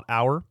kilowatt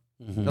hour.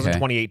 That was in Okay.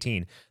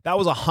 2018. That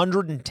was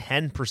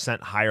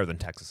 110% higher than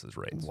Texas's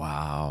rates.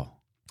 Wow.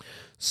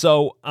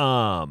 So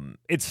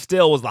it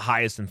still was the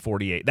highest in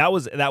 48. That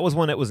was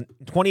when it was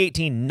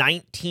 2018,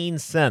 19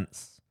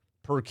 cents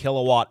per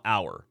kilowatt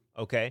hour.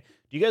 Okay.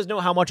 Do you guys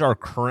know how much our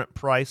current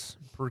price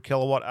per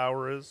kilowatt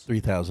hour is?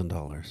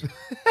 $3,000.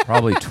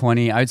 Probably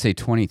 20. I would say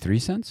 23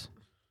 cents.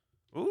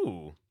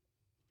 Ooh.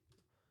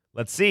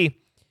 Let's see.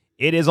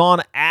 It is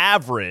on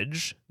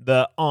average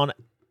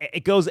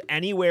it goes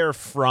anywhere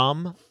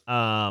from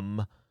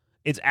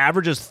its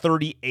average is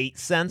 38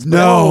 cents.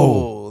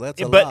 No, that's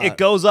a But lot. it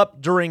goes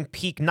up during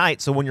peak night,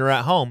 so when you're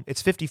at home,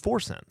 it's 54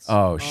 cents.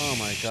 Oh,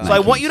 my God. So I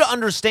want you to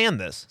understand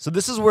this. So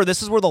this is where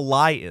the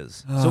lie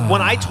is. So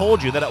when I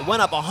told you that it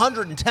went up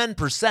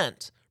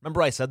 110%,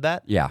 remember I said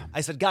that? Yeah.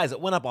 I said, guys,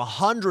 it went up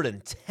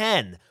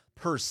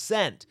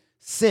 110%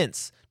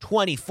 since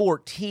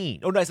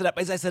 2014. Oh, no, I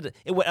said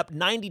it went up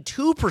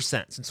 92%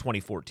 since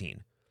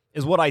 2014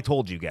 is what I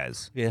told you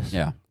guys. Yes.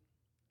 Yeah.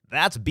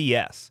 That's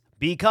BS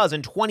because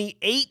in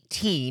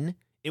 2018,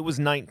 it was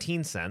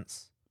 19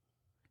 cents.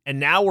 And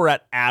now we're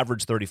at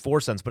average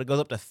 34 cents, but it goes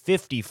up to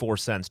 54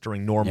 cents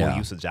during normal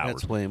usage hours.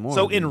 That's way more.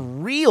 So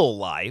in real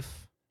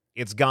life,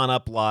 it's gone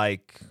up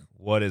like,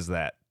 what is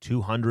that,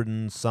 200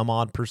 and some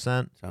odd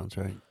percent? Sounds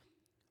right.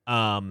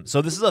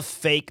 So this is a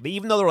fake,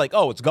 even though they're like,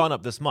 oh, it's gone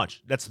up this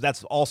much.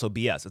 That's also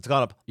BS. It's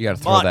gone up You got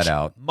to throw that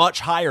out.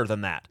 much higher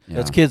than that. Yeah.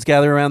 That's kids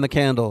gather around the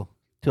candle,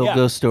 tell Yeah.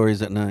 ghost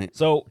stories at night.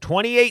 So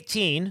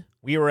 2018,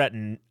 we were at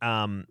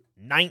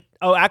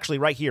actually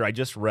right here, I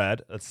just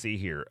read, let's see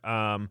here.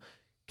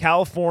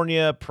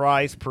 California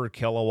price per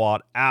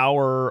kilowatt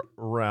hour,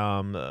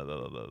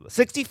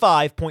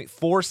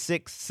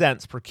 65.46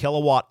 cents per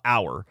kilowatt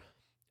hour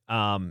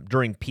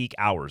during peak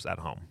hours at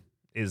home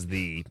is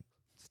the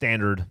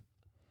standard.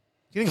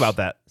 You think about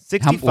that.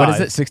 65. What is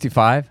it?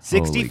 65?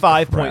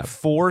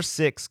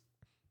 65.46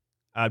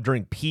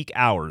 during peak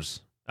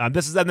hours.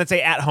 This is, let's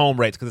say, at home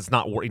rates because it's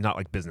not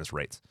like business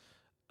rates.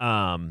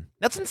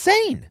 That's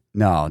insane.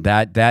 No,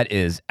 that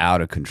is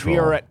out of control. We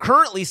are at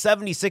currently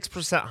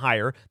 76%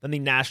 higher than the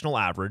national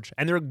average,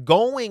 and they're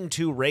going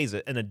to raise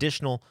it an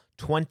additional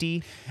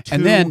 22%.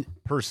 And then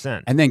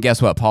guess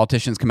what?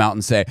 Politicians come out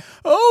and say,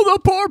 "Oh, the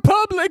poor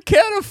public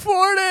can't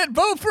afford it.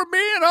 Vote for me,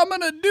 and I'm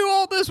going to do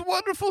all this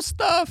wonderful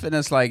stuff." And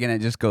it's like, and it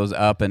just goes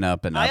up and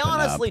up and up. I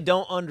honestly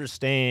don't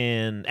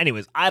understand.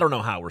 Anyways, I don't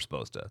know how we're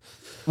supposed to.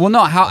 Well,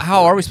 no.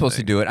 How are we supposed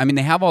to do it? I mean,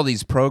 they have all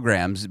these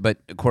programs, but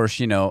of course,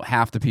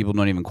 half the people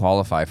don't even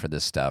qualify for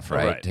this stuff,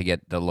 right? Right. To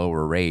get the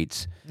lower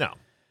rates. No.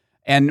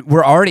 And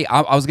we're already.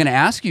 I was going to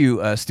ask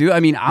you, Stu. I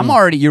mean, I'm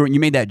already. You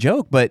made that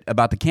joke, but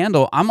about the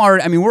candle,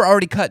 we're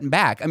already cutting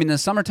back. I mean, in the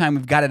summertime,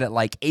 we've got it at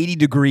like 80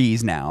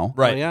 degrees now.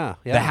 Right. Oh, yeah.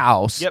 The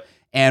house. Yep.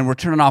 And we're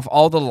turning off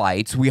all the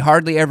lights. We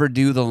hardly ever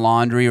do the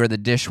laundry or the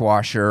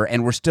dishwasher,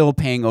 and we're still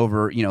paying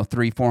over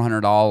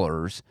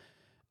 $300-400.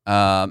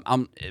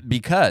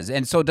 Because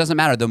so it doesn't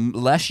matter. The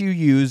less you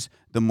use,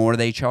 the more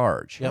they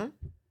charge. Yep.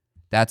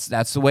 That's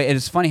the way. It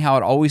is funny how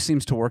it always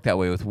seems to work that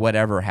way with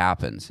whatever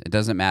happens. It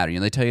doesn't matter.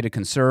 They tell you to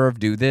conserve,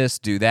 do this,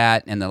 do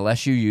that, and the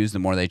less you use, the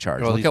more they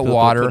charge. Well, Look these at people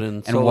water put in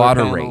and solar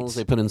water panels, rates.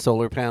 They put in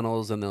solar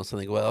panels, and they'll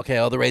think, well, okay,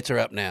 all the rates are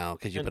up now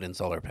because you put in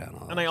solar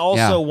panels. And I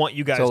also want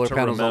you guys solar to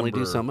panels remember only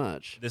do so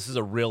much. this is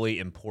a really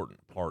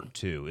important part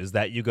too, is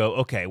that you go,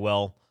 okay,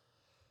 well,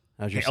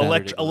 How's your Saturday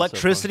going so far?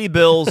 electricity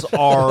bills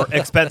are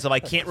expensive.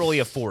 I can't really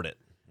afford it,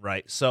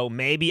 right? So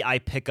maybe I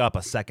pick up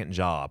a second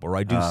job or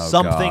I do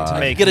something to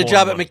make Get a more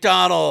job at money.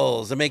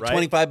 McDonald's and make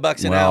Right?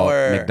 $25 an Well,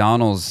 hour.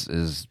 McDonald's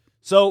is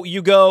So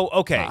you go,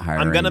 okay, Not I'm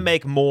going to hiring.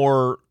 make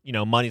more,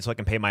 money so I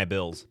can pay my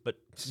bills. But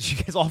you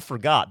guys all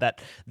forgot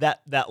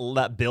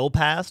that bill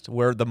passed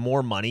where the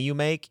more money you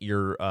make,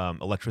 your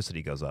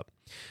electricity goes up.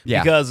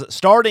 Yeah. Because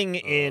starting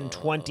in is it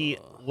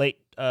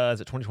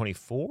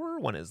 2024?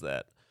 When is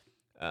that?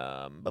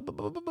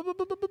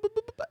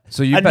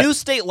 so you A bet- new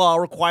state law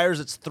requires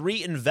its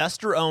 3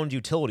 investor-owned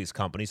utilities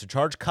companies to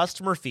charge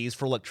customer fees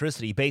for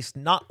electricity based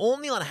not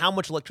only on how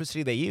much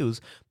electricity they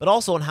use, but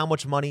also on how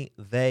much money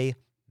they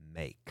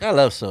make. I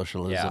love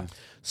socialism. Yeah.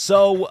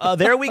 So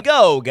there we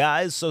go,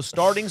 guys. So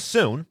starting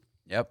soon,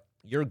 Yep.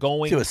 you're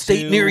going To a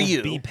state near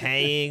you. be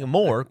paying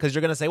more because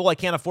you're going to say, well, I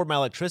can't afford my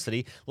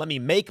electricity. Let me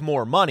make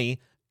more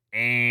money.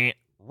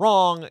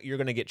 Wrong. You're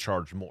going to get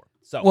charged more.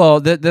 So Well,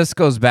 this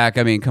goes back.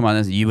 I mean, come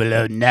on. You will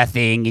own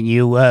nothing, and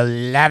you will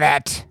love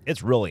it.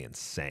 it's really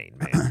insane,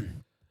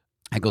 man.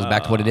 It goes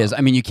back to what it is.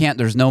 I mean, you can't.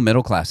 There's no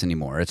middle class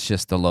anymore. It's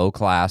just the low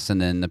class,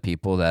 and then the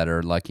people that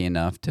are lucky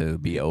enough to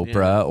be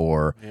Oprah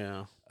or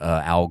Yeah.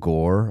 Al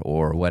Gore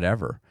or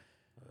whatever.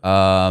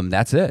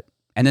 That's it.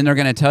 And then they're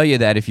going to tell you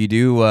that if you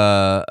do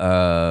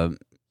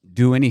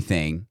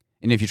anything,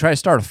 and if you try to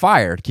start a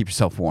fire to keep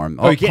yourself warm,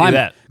 you can't do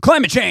that.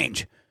 Climate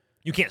change.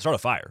 You can't start a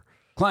fire.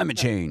 Climate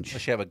change.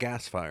 Unless you have a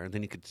gas fire,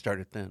 then you could start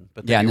it then.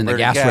 But Yeah, and you're then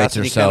the burning gas rates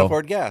and are you can't so-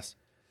 afford gas.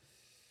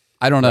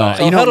 I don't know.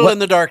 So You know huddle what- in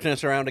the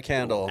darkness around a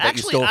candle that you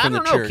Actually, stole I from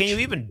don't the know. church. Can you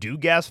even do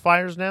gas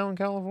fires now in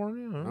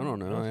California? I don't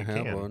know. I if you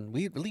have can. one.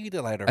 We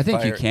light our I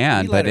think you fire.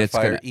 can, we light but our it's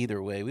fire gonna-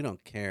 either way. We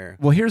don't care.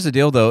 Well, here's the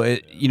deal, though.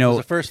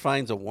 The first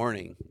fine's a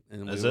warning.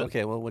 And Is we, it?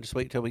 okay, well, we'll just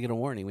wait till we get a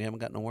warning. We haven't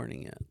gotten a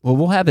warning yet. Well,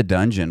 we'll have a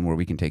dungeon where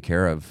we can take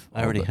care of.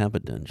 I already have a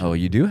dungeon. Oh,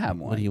 you do have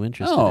one. What are you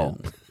interested Oh,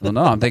 in? well,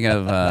 no, I'm thinking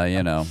of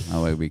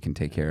a way we can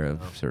take care of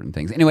certain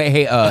things. Anyway,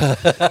 hey,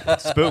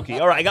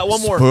 Spooky. All right, I got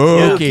one more.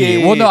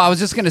 spooky. Well, no, I was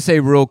just gonna say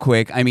real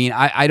quick. I mean,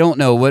 I don't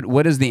know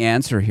what is the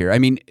answer here. I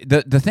mean,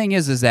 the thing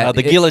is that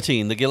The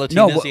guillotine. The guillotine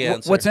No, is the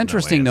answer. what's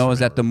interesting though answer is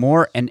that the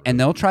more and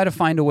they'll try to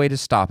find a way to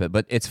stop it,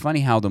 but it's funny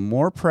how the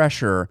more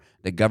pressure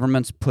the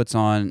government puts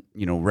on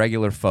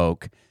regular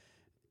folk,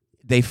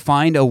 they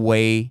find a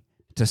way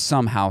to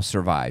somehow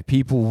survive.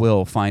 People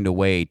will find a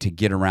way to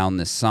get around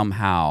this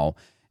somehow.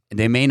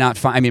 They may not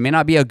find. I mean, it may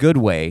not be a good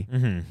way,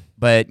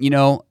 but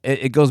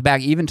it goes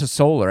back even to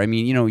solar. I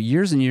mean,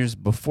 years and years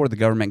before the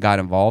government got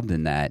involved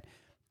in that,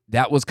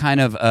 that was kind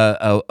of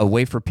a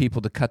way for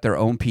people to cut their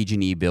own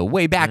PG&E bill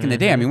way back in the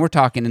day. I mean, we're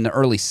talking in the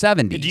early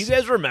 70s. Do you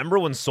guys remember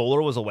when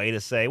solar was a way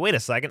to say, wait a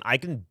second, I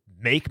can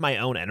make my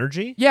own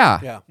energy?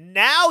 Yeah.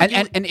 Now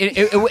And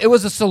it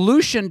was a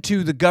solution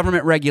to the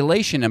government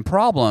regulation and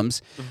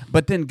problems,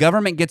 but then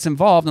government gets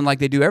involved, and like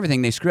they do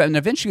everything, they screw up, and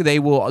eventually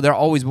they're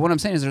always, what I'm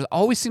saying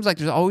is seems like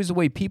there's always a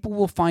way. People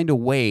will find a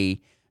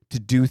way to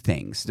do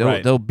things.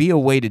 There'll be a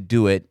way to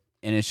do it,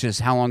 and it's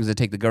just how long does it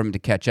take the government to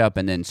catch up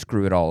and then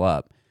screw it all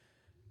up?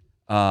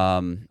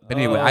 But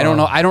anyway, I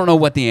don't know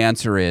what the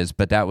answer is,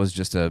 but that was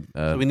just a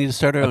So we need to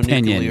start our own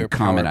opinion nuclear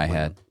comment power I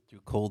plant had. through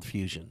cold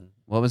fusion.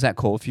 What was that?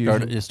 Cold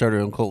fusion? Start our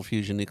own cold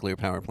fusion nuclear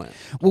power plant.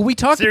 Well, we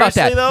talked about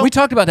that. Seriously, though? We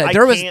talked about that. I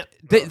There was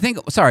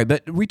can't- sorry,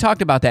 but we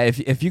talked about that.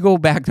 If you go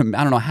back to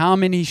I don't know how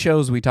many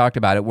shows we talked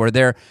about it, where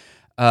there,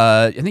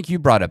 I think you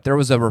brought up there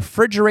was a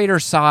refrigerator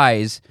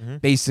size,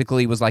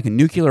 basically was like a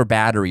nuclear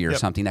battery or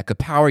something that could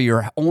power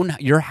your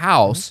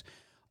house,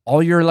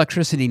 all your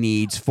electricity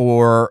needs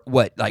for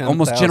what, like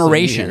almost 10,000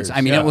 generations. years. I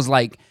mean, it was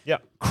like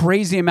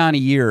crazy amount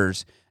of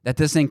years that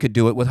this thing could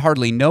do it with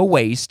hardly no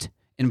waste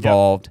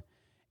involved.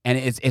 And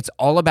it's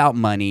all about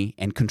money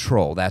and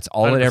control. That's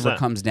all it ever 100%.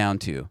 comes down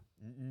to.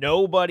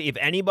 Nobody, if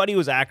anybody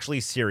was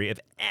actually serious,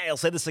 I'll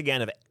say this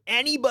again, if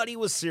anybody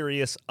was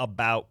serious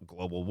about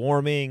global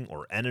warming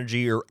or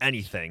energy or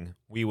anything,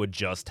 we would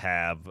just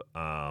have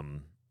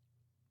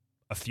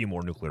a few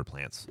more nuclear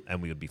plants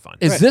and we would be fine.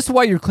 Is this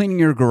why you're cleaning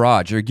your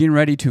garage? You're getting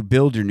ready to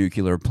build your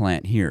nuclear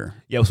plant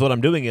here. Yeah, so what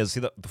I'm doing is, see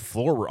the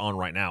floor we're on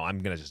right now, I'm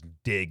going to just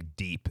dig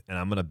deep and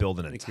I'm going to build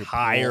an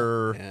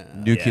entire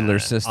Nuclear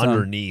system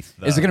underneath.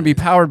 Is it going to be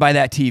powered by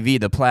that TV,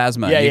 the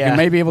plasma? Yeah, you yeah.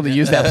 may be able to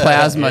use that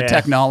plasma Yeah.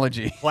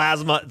 technology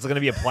plasma? It's going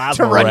to be a to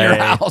plasma run your array.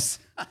 house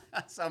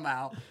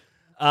somehow.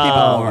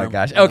 Oh Oh my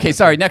gosh. Okay,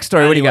 sorry. Next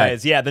story. What do you got?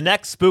 Anyways, yeah, the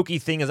next spooky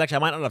thing is actually, I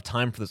might not have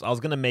time for this. I was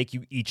going to make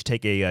you each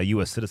take a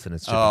U.S.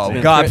 citizenship Oh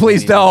exam. God!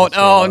 Please don't.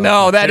 Oh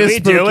no, that Should is we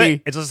do spooky.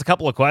 it? It's just a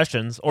couple of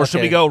questions, or should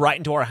we Okay. go right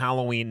into our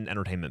Halloween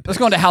entertainment? Let's picks?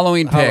 go into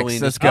Halloween picks.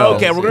 Halloween Let's is- go.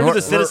 Okay, we're gonna do the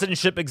We're-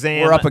 citizenship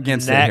exam. we're up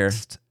against it here.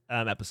 next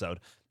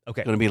episode.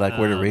 Okay, It's going to be like,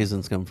 where do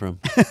raisins come from?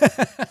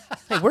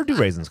 Hey, where do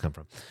raisins come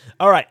from?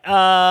 All right,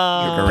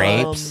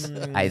 Grapes,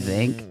 I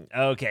think.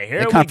 Okay, here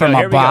They we come go. from a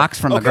here we go. box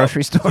from the Okay,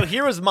 grocery store. So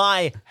here is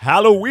my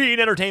Halloween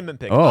entertainment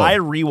pick. Oh. I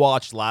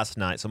rewatched last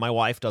night. So my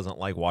wife doesn't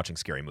like watching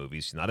scary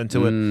movies. She's not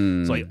into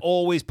it. So I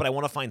but I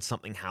want to find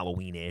something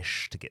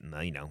Halloween-ish to get in the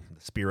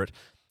the spirit.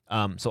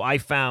 So I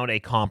found a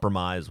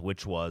compromise,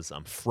 which was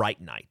Fright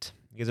Night.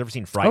 You guys ever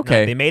seen Fright Okay.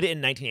 Night? They made it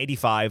in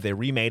 1985. They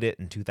remade it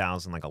in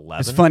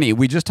 2011. It's funny.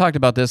 We just talked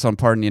about this on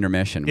Pardon the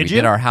Intermission. We Did you?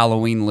 did our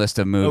Halloween list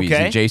of movies,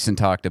 Okay. and Jason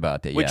talked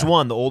about that. Which yeah.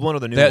 one? The old one or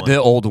the new one?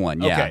 The old one,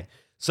 yeah. Okay.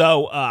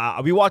 So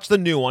we watched the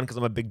new one because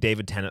I'm a big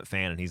David Tennant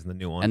fan, and he's in the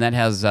new one. And that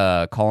has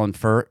Colin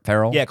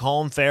Farrell. Yeah,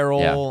 Colin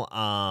Farrell.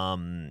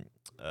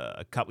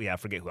 I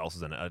forget who else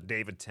is in it.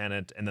 David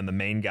Tennant, and then the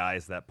main guy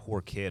is that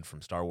poor kid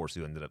from Star Wars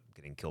who ended up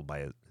getting killed by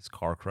his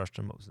car crushed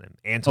him. What was his name?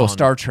 Anton. Oh,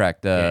 Star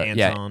Trek.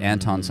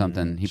 Anton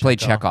something. He played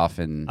Chekhov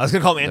in. I was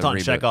gonna call him the Anton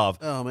reboot. Chekhov.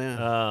 Oh,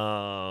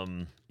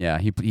 man. Yeah,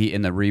 he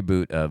in the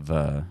reboot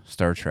of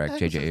Star Trek. Heck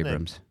J.J. is his name?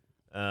 Abrams.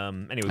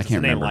 Anyways, it's a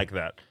can't name remember. like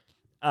that.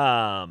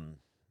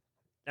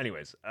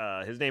 Anyways,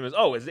 his name is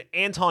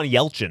Anton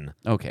Yelchin.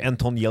 Okay.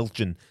 Anton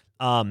Yelchin.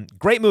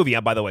 Great movie,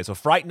 by the way. So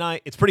Fright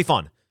Night, it's pretty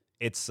fun.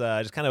 It's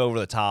just kind of over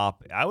the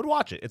top. I would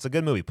watch it. It's a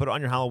good movie. Put it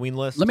on your Halloween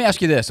list. Let me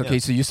ask you this. Okay,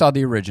 so you saw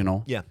the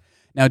original. Yeah.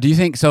 Now, do you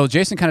think so?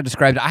 Jason kind of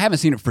described it. I haven't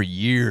seen it for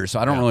years, so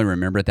I don't really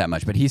remember it that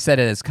much. But he said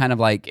it as kind of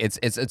like it's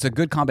a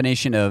good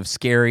combination of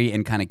scary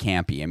and kind of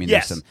campy. I mean,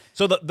 Yes. there's some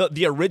So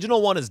the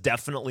original one is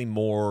definitely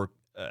more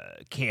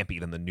campy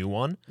than the new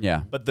one.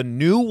 yeah. But the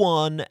new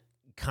one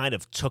kind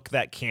of took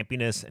that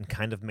campiness and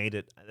kind of made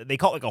it. They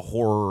call it like a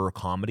horror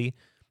comedy.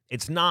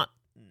 It's not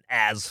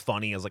as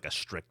funny as like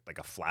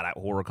a flat out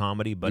horror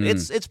comedy, but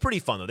it's pretty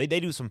fun though. They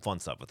do some fun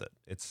stuff with it.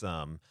 It's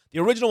the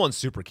original one's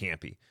super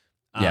campy.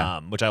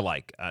 Which I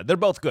like. They're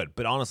both good,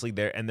 but honestly,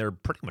 they're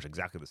pretty much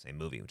exactly the same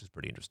movie, which is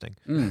pretty interesting.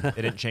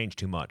 They didn't change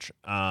too much.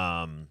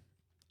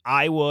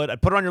 I'd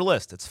put it on your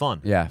list. It's fun.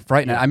 Yeah,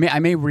 Fright Night. I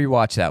may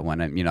rewatch that one.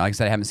 Like I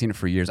said, I haven't seen it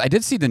for years. I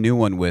did see the new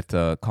one with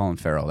Colin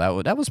Farrell.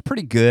 That was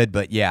pretty good,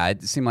 but yeah,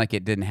 it seemed like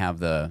it didn't have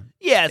the.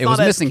 Yeah, it's it was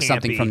not as missing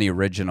something campy, from the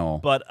original.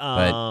 But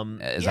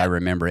as I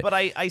remember it, But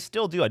I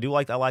still do. I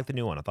like the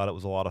new one. I thought it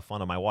was a lot of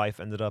fun, and my wife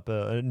ended up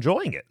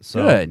enjoying it.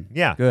 So good.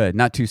 Yeah. Good.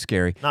 Not too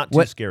scary. Not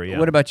too scary, yeah.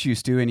 What about you,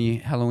 Stu? Any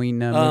Halloween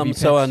movie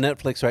So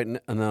picks? on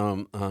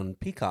Netflix on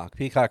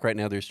Peacock right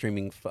now, they're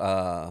streaming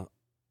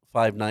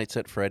Five Nights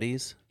at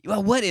Freddy's.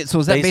 Well, what is? So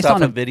is that based off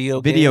on a video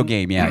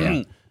game?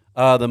 Yeah,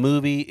 yeah. The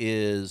movie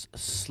is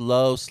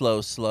slow.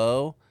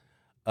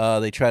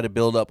 They try to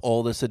build up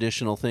all this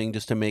additional thing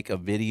just to make a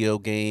video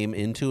game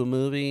into a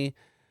movie.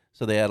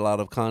 So they add a lot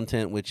of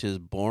content, which is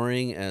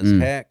boring as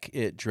heck.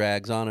 It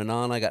drags on and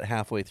on. I got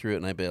halfway through it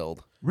and I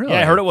bailed. Really?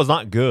 Yeah, I heard it was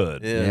not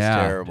good. It was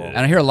terrible. And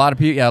I hear a lot of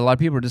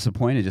people are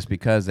disappointed just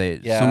because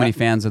so many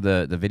fans of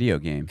the video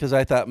game. Because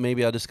I thought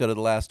maybe I'll just go to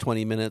the last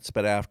 20 minutes,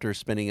 but after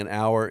spending an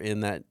hour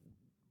in that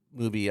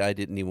movie, I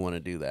didn't even want to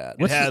do that.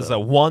 It has a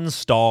 1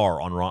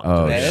 star on Rotten Oh,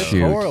 Tomatoes. Man, it's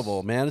shoot.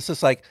 horrible, man. It's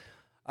just like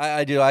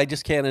I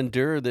just can't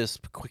endure this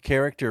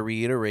character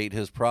reiterate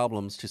his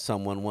problems to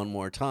someone one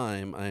more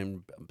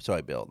time. So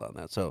I bailed on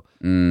that. So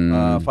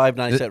Five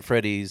Nights at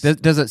Freddy's.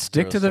 Does it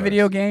stick to the 0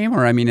 video stars. game,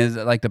 or I mean, is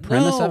it like the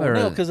premise of it? Or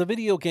No, because a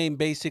video game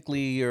basically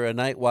you're a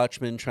night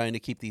watchman trying to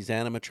keep these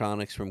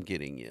animatronics from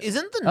getting you.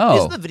 Isn't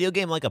Oh. the video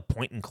game like a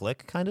point and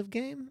click kind of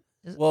game?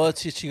 Well,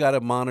 it's just you got to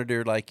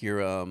monitor like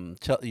your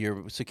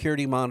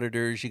security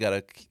monitors. You got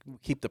to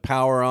keep the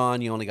power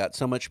on. You only got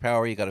so much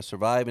power. You got to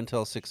survive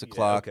until 6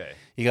 o'clock. okay.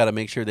 You got to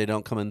make sure they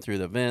don't come in through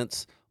the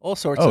vents. All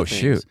sorts Oh, of things.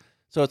 shoot.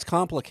 So it's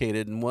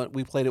complicated, and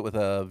we played it with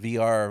a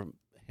VR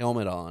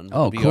helmet on.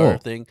 Oh, a VR cool.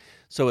 thing.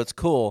 So it's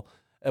cool.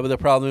 But the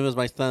problem was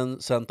my son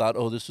thought,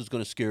 oh, this is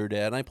going to scare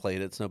Dad. And I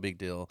played it. It's no big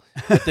deal.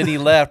 But then he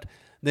left.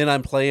 Then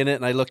I'm playing it,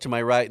 and I look to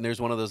my right, and there's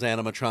one of those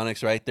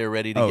animatronics right there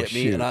ready to Oh, get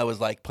me. shoot. And I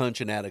was like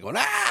punching at it, going,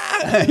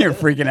 ah! You're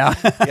freaking out.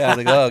 Yeah, and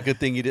I go, oh, good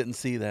thing you didn't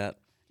see that.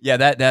 Yeah,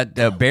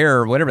 that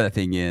bear, whatever that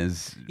thing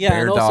is, Yeah,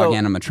 bear and dog also,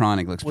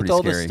 animatronic looks With pretty all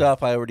scary. this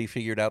stuff, I already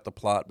figured out the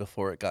plot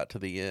before it got to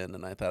the end,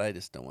 and I thought, I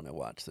just don't want to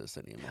watch this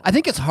anymore. I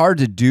think it's hard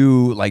to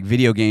do like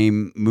video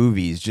game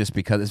movies just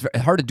because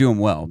it's hard to do them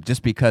well.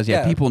 Just because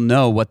Yeah. people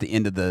know what the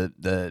end of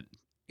the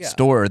Yeah.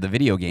 store or the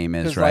video game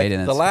is, 'Cause, right? like,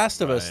 And The it's,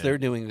 Last of Us, Right. they're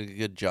doing a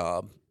good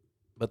job,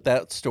 but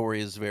that story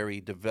is very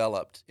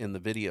developed in the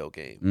video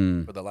game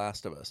Mm. for The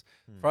Last of Us.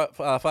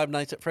 Five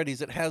Nights at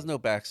Freddy's, it has no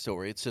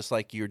backstory. It's just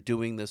like you're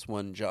doing this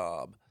one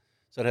job.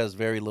 So it has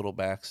very little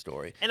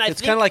backstory. And I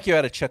it's think- kind of like you're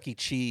at a Chuck E.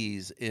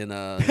 Cheese in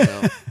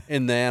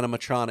in the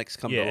animatronics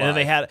come to Yeah, life. and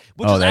they had,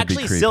 which Oh, is that'd be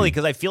actually creepy. silly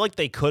because I feel like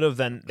they could have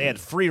they had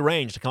free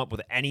range to come up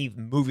with any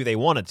movie they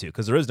wanted to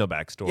because there is no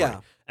backstory. Yeah.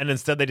 And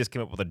instead they just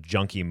came up with a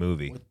junky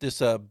movie. with this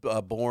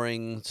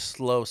boring,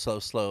 slow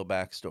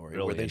backstory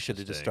Really where they should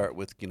have just interesting. start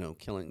with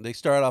killing. They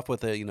start off with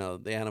the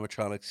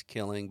animatronics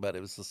killing, but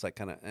it was just like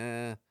kind of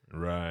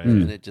Right.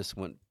 Mm. and it just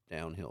went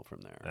downhill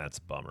from there. That's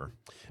a bummer.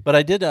 But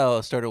I did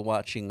started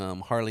watching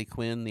Harley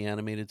Quinn, the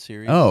animated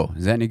series. oh,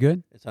 is that any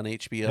good? It's on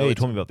HBO. Yeah, you It's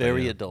told me about that,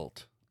 very yeah.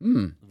 adult,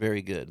 Mm.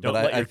 very good. Don't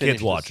but let I your finished kids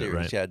the watch it, series.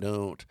 right? Yeah,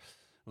 don't.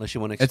 Unless you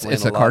want to It's explain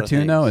it's a lot of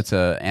cartoon though. things. It's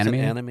a It's an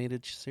animated.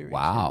 animated series.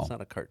 Wow. It's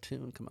not a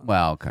cartoon. Come on.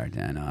 Well,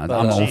 cartoon. But,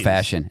 I'm geez. old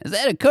fashioned. Is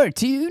that a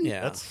cartoon?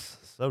 Yeah, That's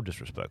so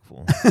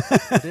disrespectful.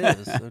 it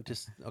is. So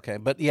just okay,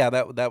 but yeah,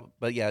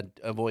 but yeah,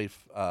 avoid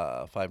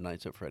Five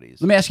Nights at Freddy's.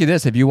 Let me ask you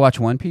this: have you watched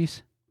One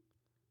Piece?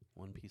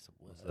 One Piece of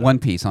what? One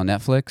Piece on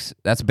Netflix.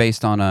 That's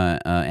based on a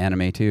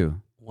anime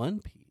too. One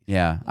Piece.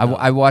 Yeah, No.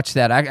 I watched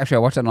that. I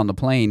watched that on the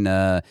plane.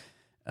 They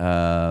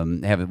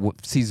have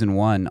season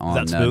 1 on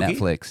that spooky?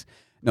 Netflix.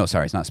 No,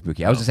 sorry, it's not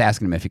spooky. I was just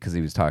asking him if because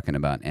he was talking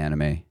about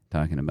anime,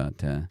 talking about.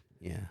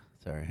 Yeah.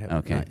 Sorry.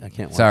 Okay. I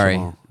can't watch Sorry,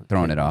 them all. I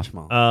throwing can't it watch off.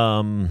 them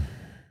all.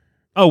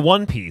 Oh,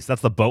 One Piece.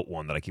 That's the boat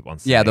one that I keep on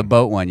saying. Yeah, the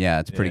boat one. Yeah,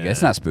 it's pretty good.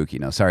 It's Yeah. not spooky.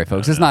 No, sorry,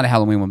 folks. It's not a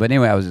Halloween one. But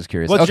anyway, I was just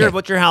curious. What's Okay.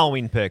 your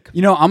Halloween pick?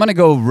 You know, I'm gonna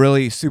go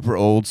really super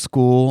old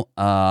school.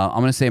 I'm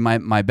gonna say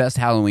my best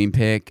Halloween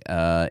pick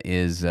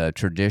is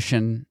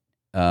tradition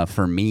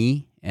for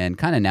me and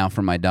kind of now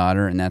for my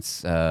daughter, and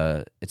that's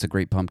It's a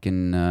Great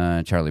Pumpkin,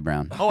 Charlie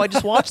Brown. Oh, I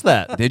just watched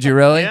that. Did you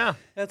really? Yeah.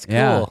 That's cool.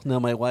 Yeah. No,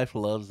 my wife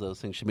loves those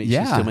things. She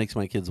Yeah. still makes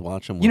my kids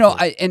watch them. You know,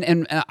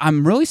 and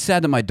I'm really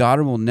sad that my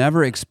daughter will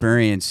never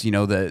experience,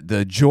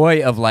 the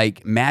joy of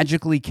like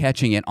magically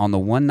catching it on the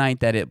one night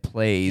that it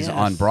plays Yes.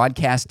 on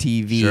broadcast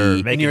TV. Sure,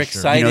 and making you're sure.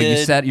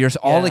 excited. You're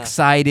all Yeah.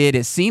 excited.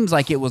 It seems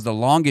like it was the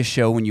longest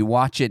show when you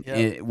watch it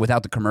Yep.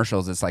 without the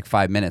commercials. It's like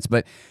 5 minutes,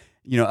 but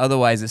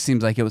otherwise it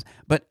seems like it was.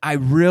 But I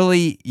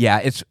really,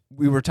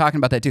 we were talking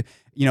about that too.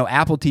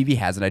 Apple TV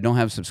has it. I don't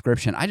have a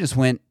subscription. I just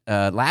went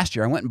last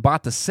year. I went and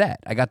bought the set.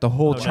 I got the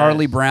whole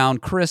Charlie Brown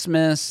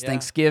Christmas, Yeah,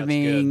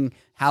 Thanksgiving,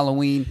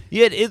 Halloween.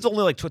 Yeah, it's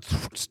only like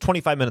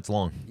 25 minutes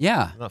long.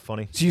 Yeah. Not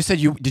funny. So you said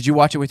did you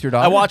watch it with your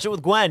daughter? I watched it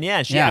with Gwen.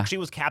 Yeah, she Yeah. actually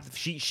was captive.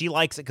 She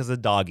likes it because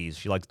of doggies.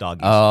 She likes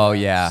doggies. Oh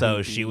yeah.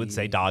 So she would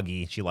say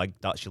doggy. She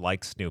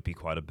likes Snoopy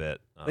quite a bit.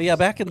 But yeah,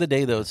 back in the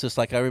day, though, it's just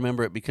like I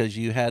remember it because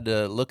you had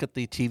to look at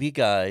the TV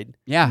guide,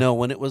 Yeah. know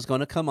when it was going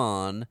to come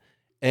on,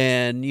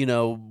 and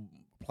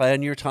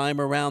plan your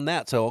time around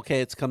that. So okay,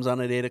 it comes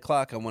on at 8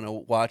 o'clock. I want to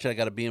watch it. I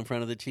got to be in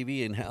front of the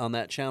TV and on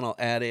that channel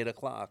at 8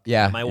 o'clock.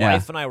 yeah. My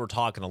wife and I were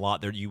talking a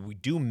lot. We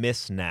do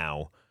miss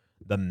now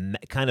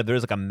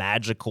there's like a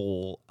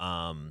magical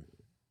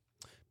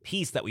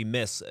piece that we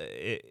miss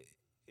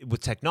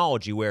with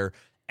technology where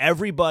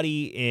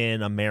everybody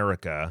in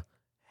America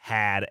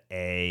had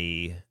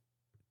a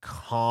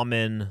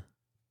common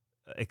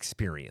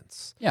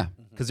experience. Yeah.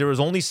 Because there was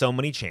only so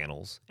many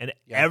channels, and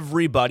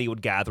everybody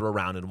would gather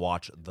around and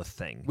watch The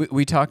Thing.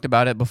 We talked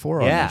about it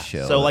before on this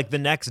show. So like the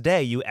next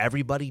day,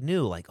 everybody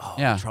knew like, oh,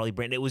 Yeah. Charlie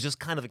Brown. It was just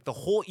kind of like the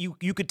whole.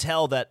 You could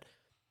tell that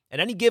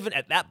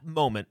at that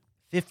moment,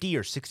 50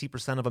 or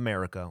 60% of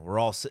America were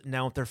all sitting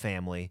down with their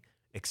family,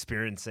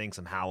 experiencing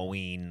some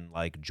Halloween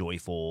like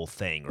joyful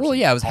thing. Or Well, some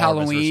yeah, it was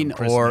harvest Halloween, or,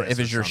 some or Christmas if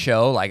it's your something.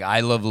 show, like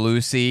I Love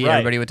Lucy, Right.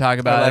 everybody would talk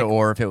about it,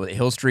 or if it was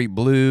Hill Street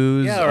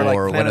Blues, Yeah, or like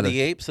what Planet are of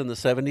the Apes in the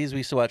 70s. We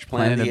used to watch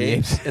Planet of the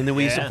Apes. And then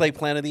we used to Yeah. play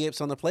Planet of the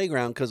Apes on the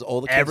playground because all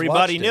the kids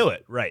Everybody watched knew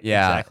it, right?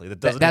 Yeah, Exactly. That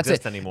doesn't that's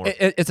exist it. anymore.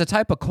 It's a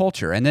type of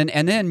culture, and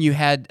then you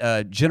had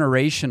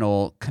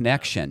generational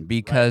connection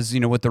because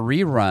with the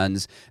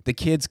reruns, the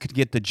kids could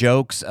get the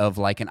jokes of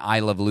like an I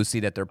Love Lucy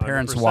that their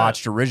parents 100%.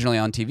 watched originally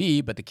on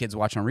TV, but the kids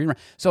watched on rerun.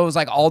 So it was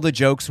like all the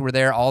jokes were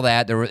there, all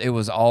that. It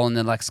was all in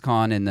the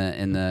lexicon in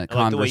the I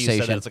like the way you said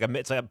conversation. that.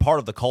 It's like a part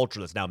of the culture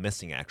that's now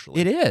missing.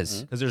 Actually, It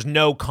is. because there's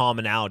no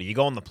commonality. You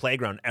go on the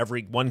playground,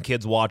 one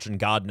kid's watching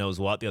God knows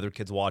what, the other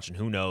kid's watching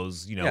who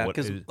knows. Yeah, what.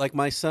 because like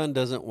my son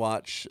doesn't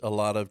watch a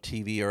lot of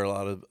TV or a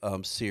lot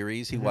of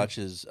series. He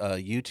watches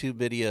YouTube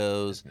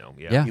videos.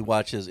 Yeah. He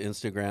watches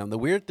Instagram. The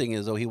weird thing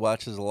is, though, he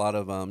watches a lot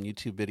of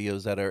YouTube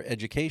videos that are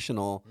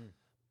educational,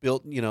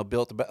 built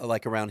about,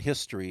 like around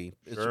history.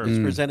 Sure. It's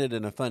presented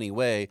in a funny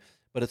way,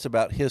 but it's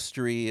about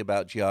history,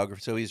 about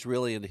geography. So he's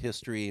really into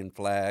history and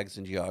flags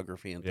and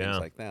geography and things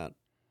like that.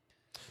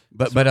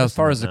 But as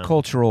far listening as the now.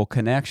 cultural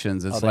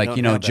connections, it's they like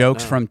don't have that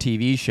jokes now. from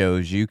TV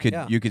shows. You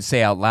could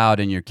say out loud,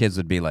 and your kids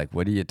would be like,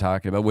 "What are you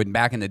talking about?" When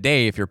back in the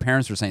day, if your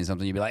parents were saying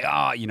something, you'd be like,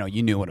 "Oh, you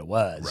knew what it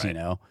was." Right.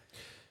 Yeah,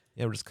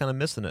 we're just kind of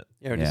missing it.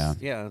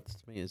 Yeah, it's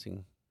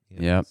amazing.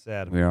 Yep,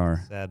 Sad. we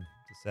are. Sad.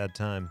 It's a sad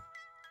time.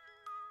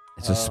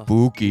 It's a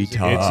spooky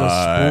time. It's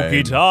a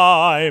spooky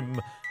time.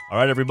 All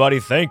right, everybody.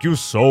 Thank you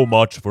so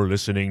much for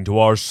listening to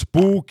our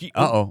spooky.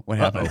 What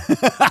happened?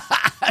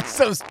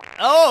 So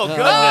Oh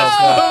goodness,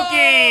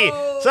 spooky!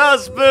 So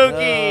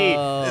spooky.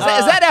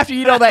 is that after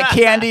you eat all that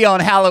candy on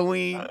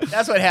Halloween?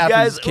 That's what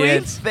happens, Guys,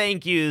 kids. we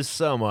thank you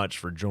so much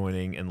for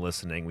joining and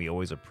listening. We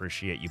always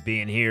appreciate you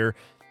being here.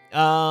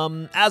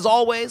 As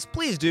always,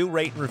 please do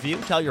rate and review.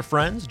 Tell your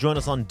friends. Join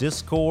us on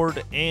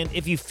Discord. And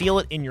if you feel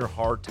it in your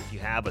heart, if you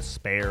have a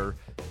spare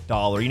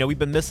dollar, we've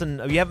been missing.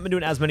 We haven't been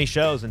doing as many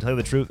shows. And to tell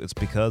you the truth, it's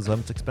because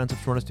it's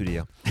expensive to run a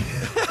studio.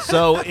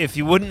 So if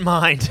you wouldn't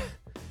mind.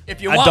 If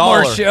you want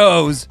more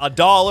shows,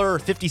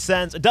 $1, 50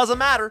 cents, it doesn't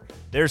matter.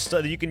 There's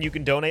you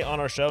can donate on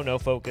our show, No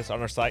Focus, on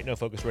our site,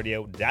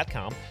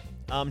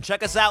 nofocusradio.com.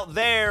 Check us out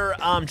there.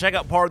 Check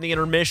out Part of the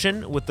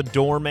Intermission with the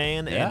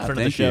doorman and friend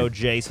of the show,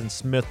 Jason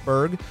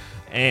Smithberg.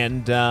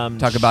 And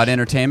talk about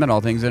entertainment,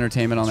 all things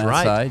entertainment on that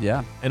right. side.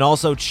 Yeah. And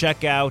also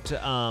check out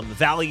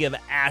Valley of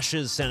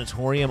Ashes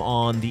Sanatorium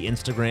on the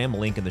Instagram,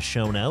 link in the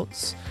show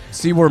notes.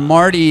 See where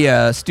Marty,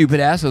 stupid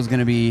asshole, is going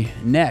to be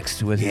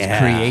next with his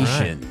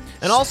creation. Right.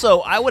 And also,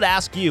 I would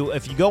ask you,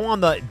 if you go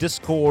on the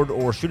Discord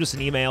or shoot us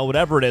an email,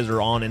 whatever it is,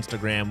 or on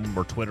Instagram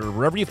or Twitter,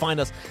 wherever you find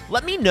us,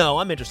 let me know.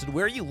 I'm interested.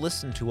 Where you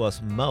listen to us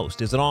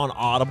most? Is it on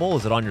Audible?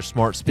 Is it on your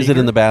smart speaker? Is it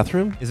in the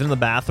bathroom? Is it in the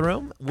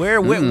bathroom?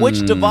 Which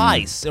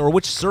device or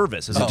which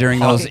service? Is it During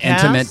those Pocket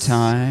Casts? intimate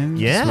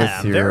times Yeah, with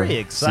I'm your very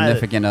excited.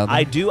 significant other?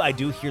 I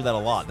do hear that a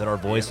lot, that our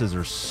voices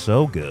are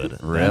so good. That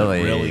it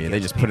Really? They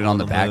gets just put it people on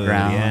the in mood.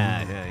 background?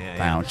 Yeah.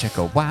 Wow,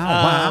 chicka,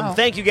 wow.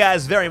 Thank you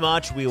guys very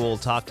much. We will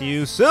talk to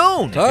you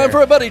soon. Time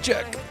for a buddy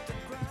check.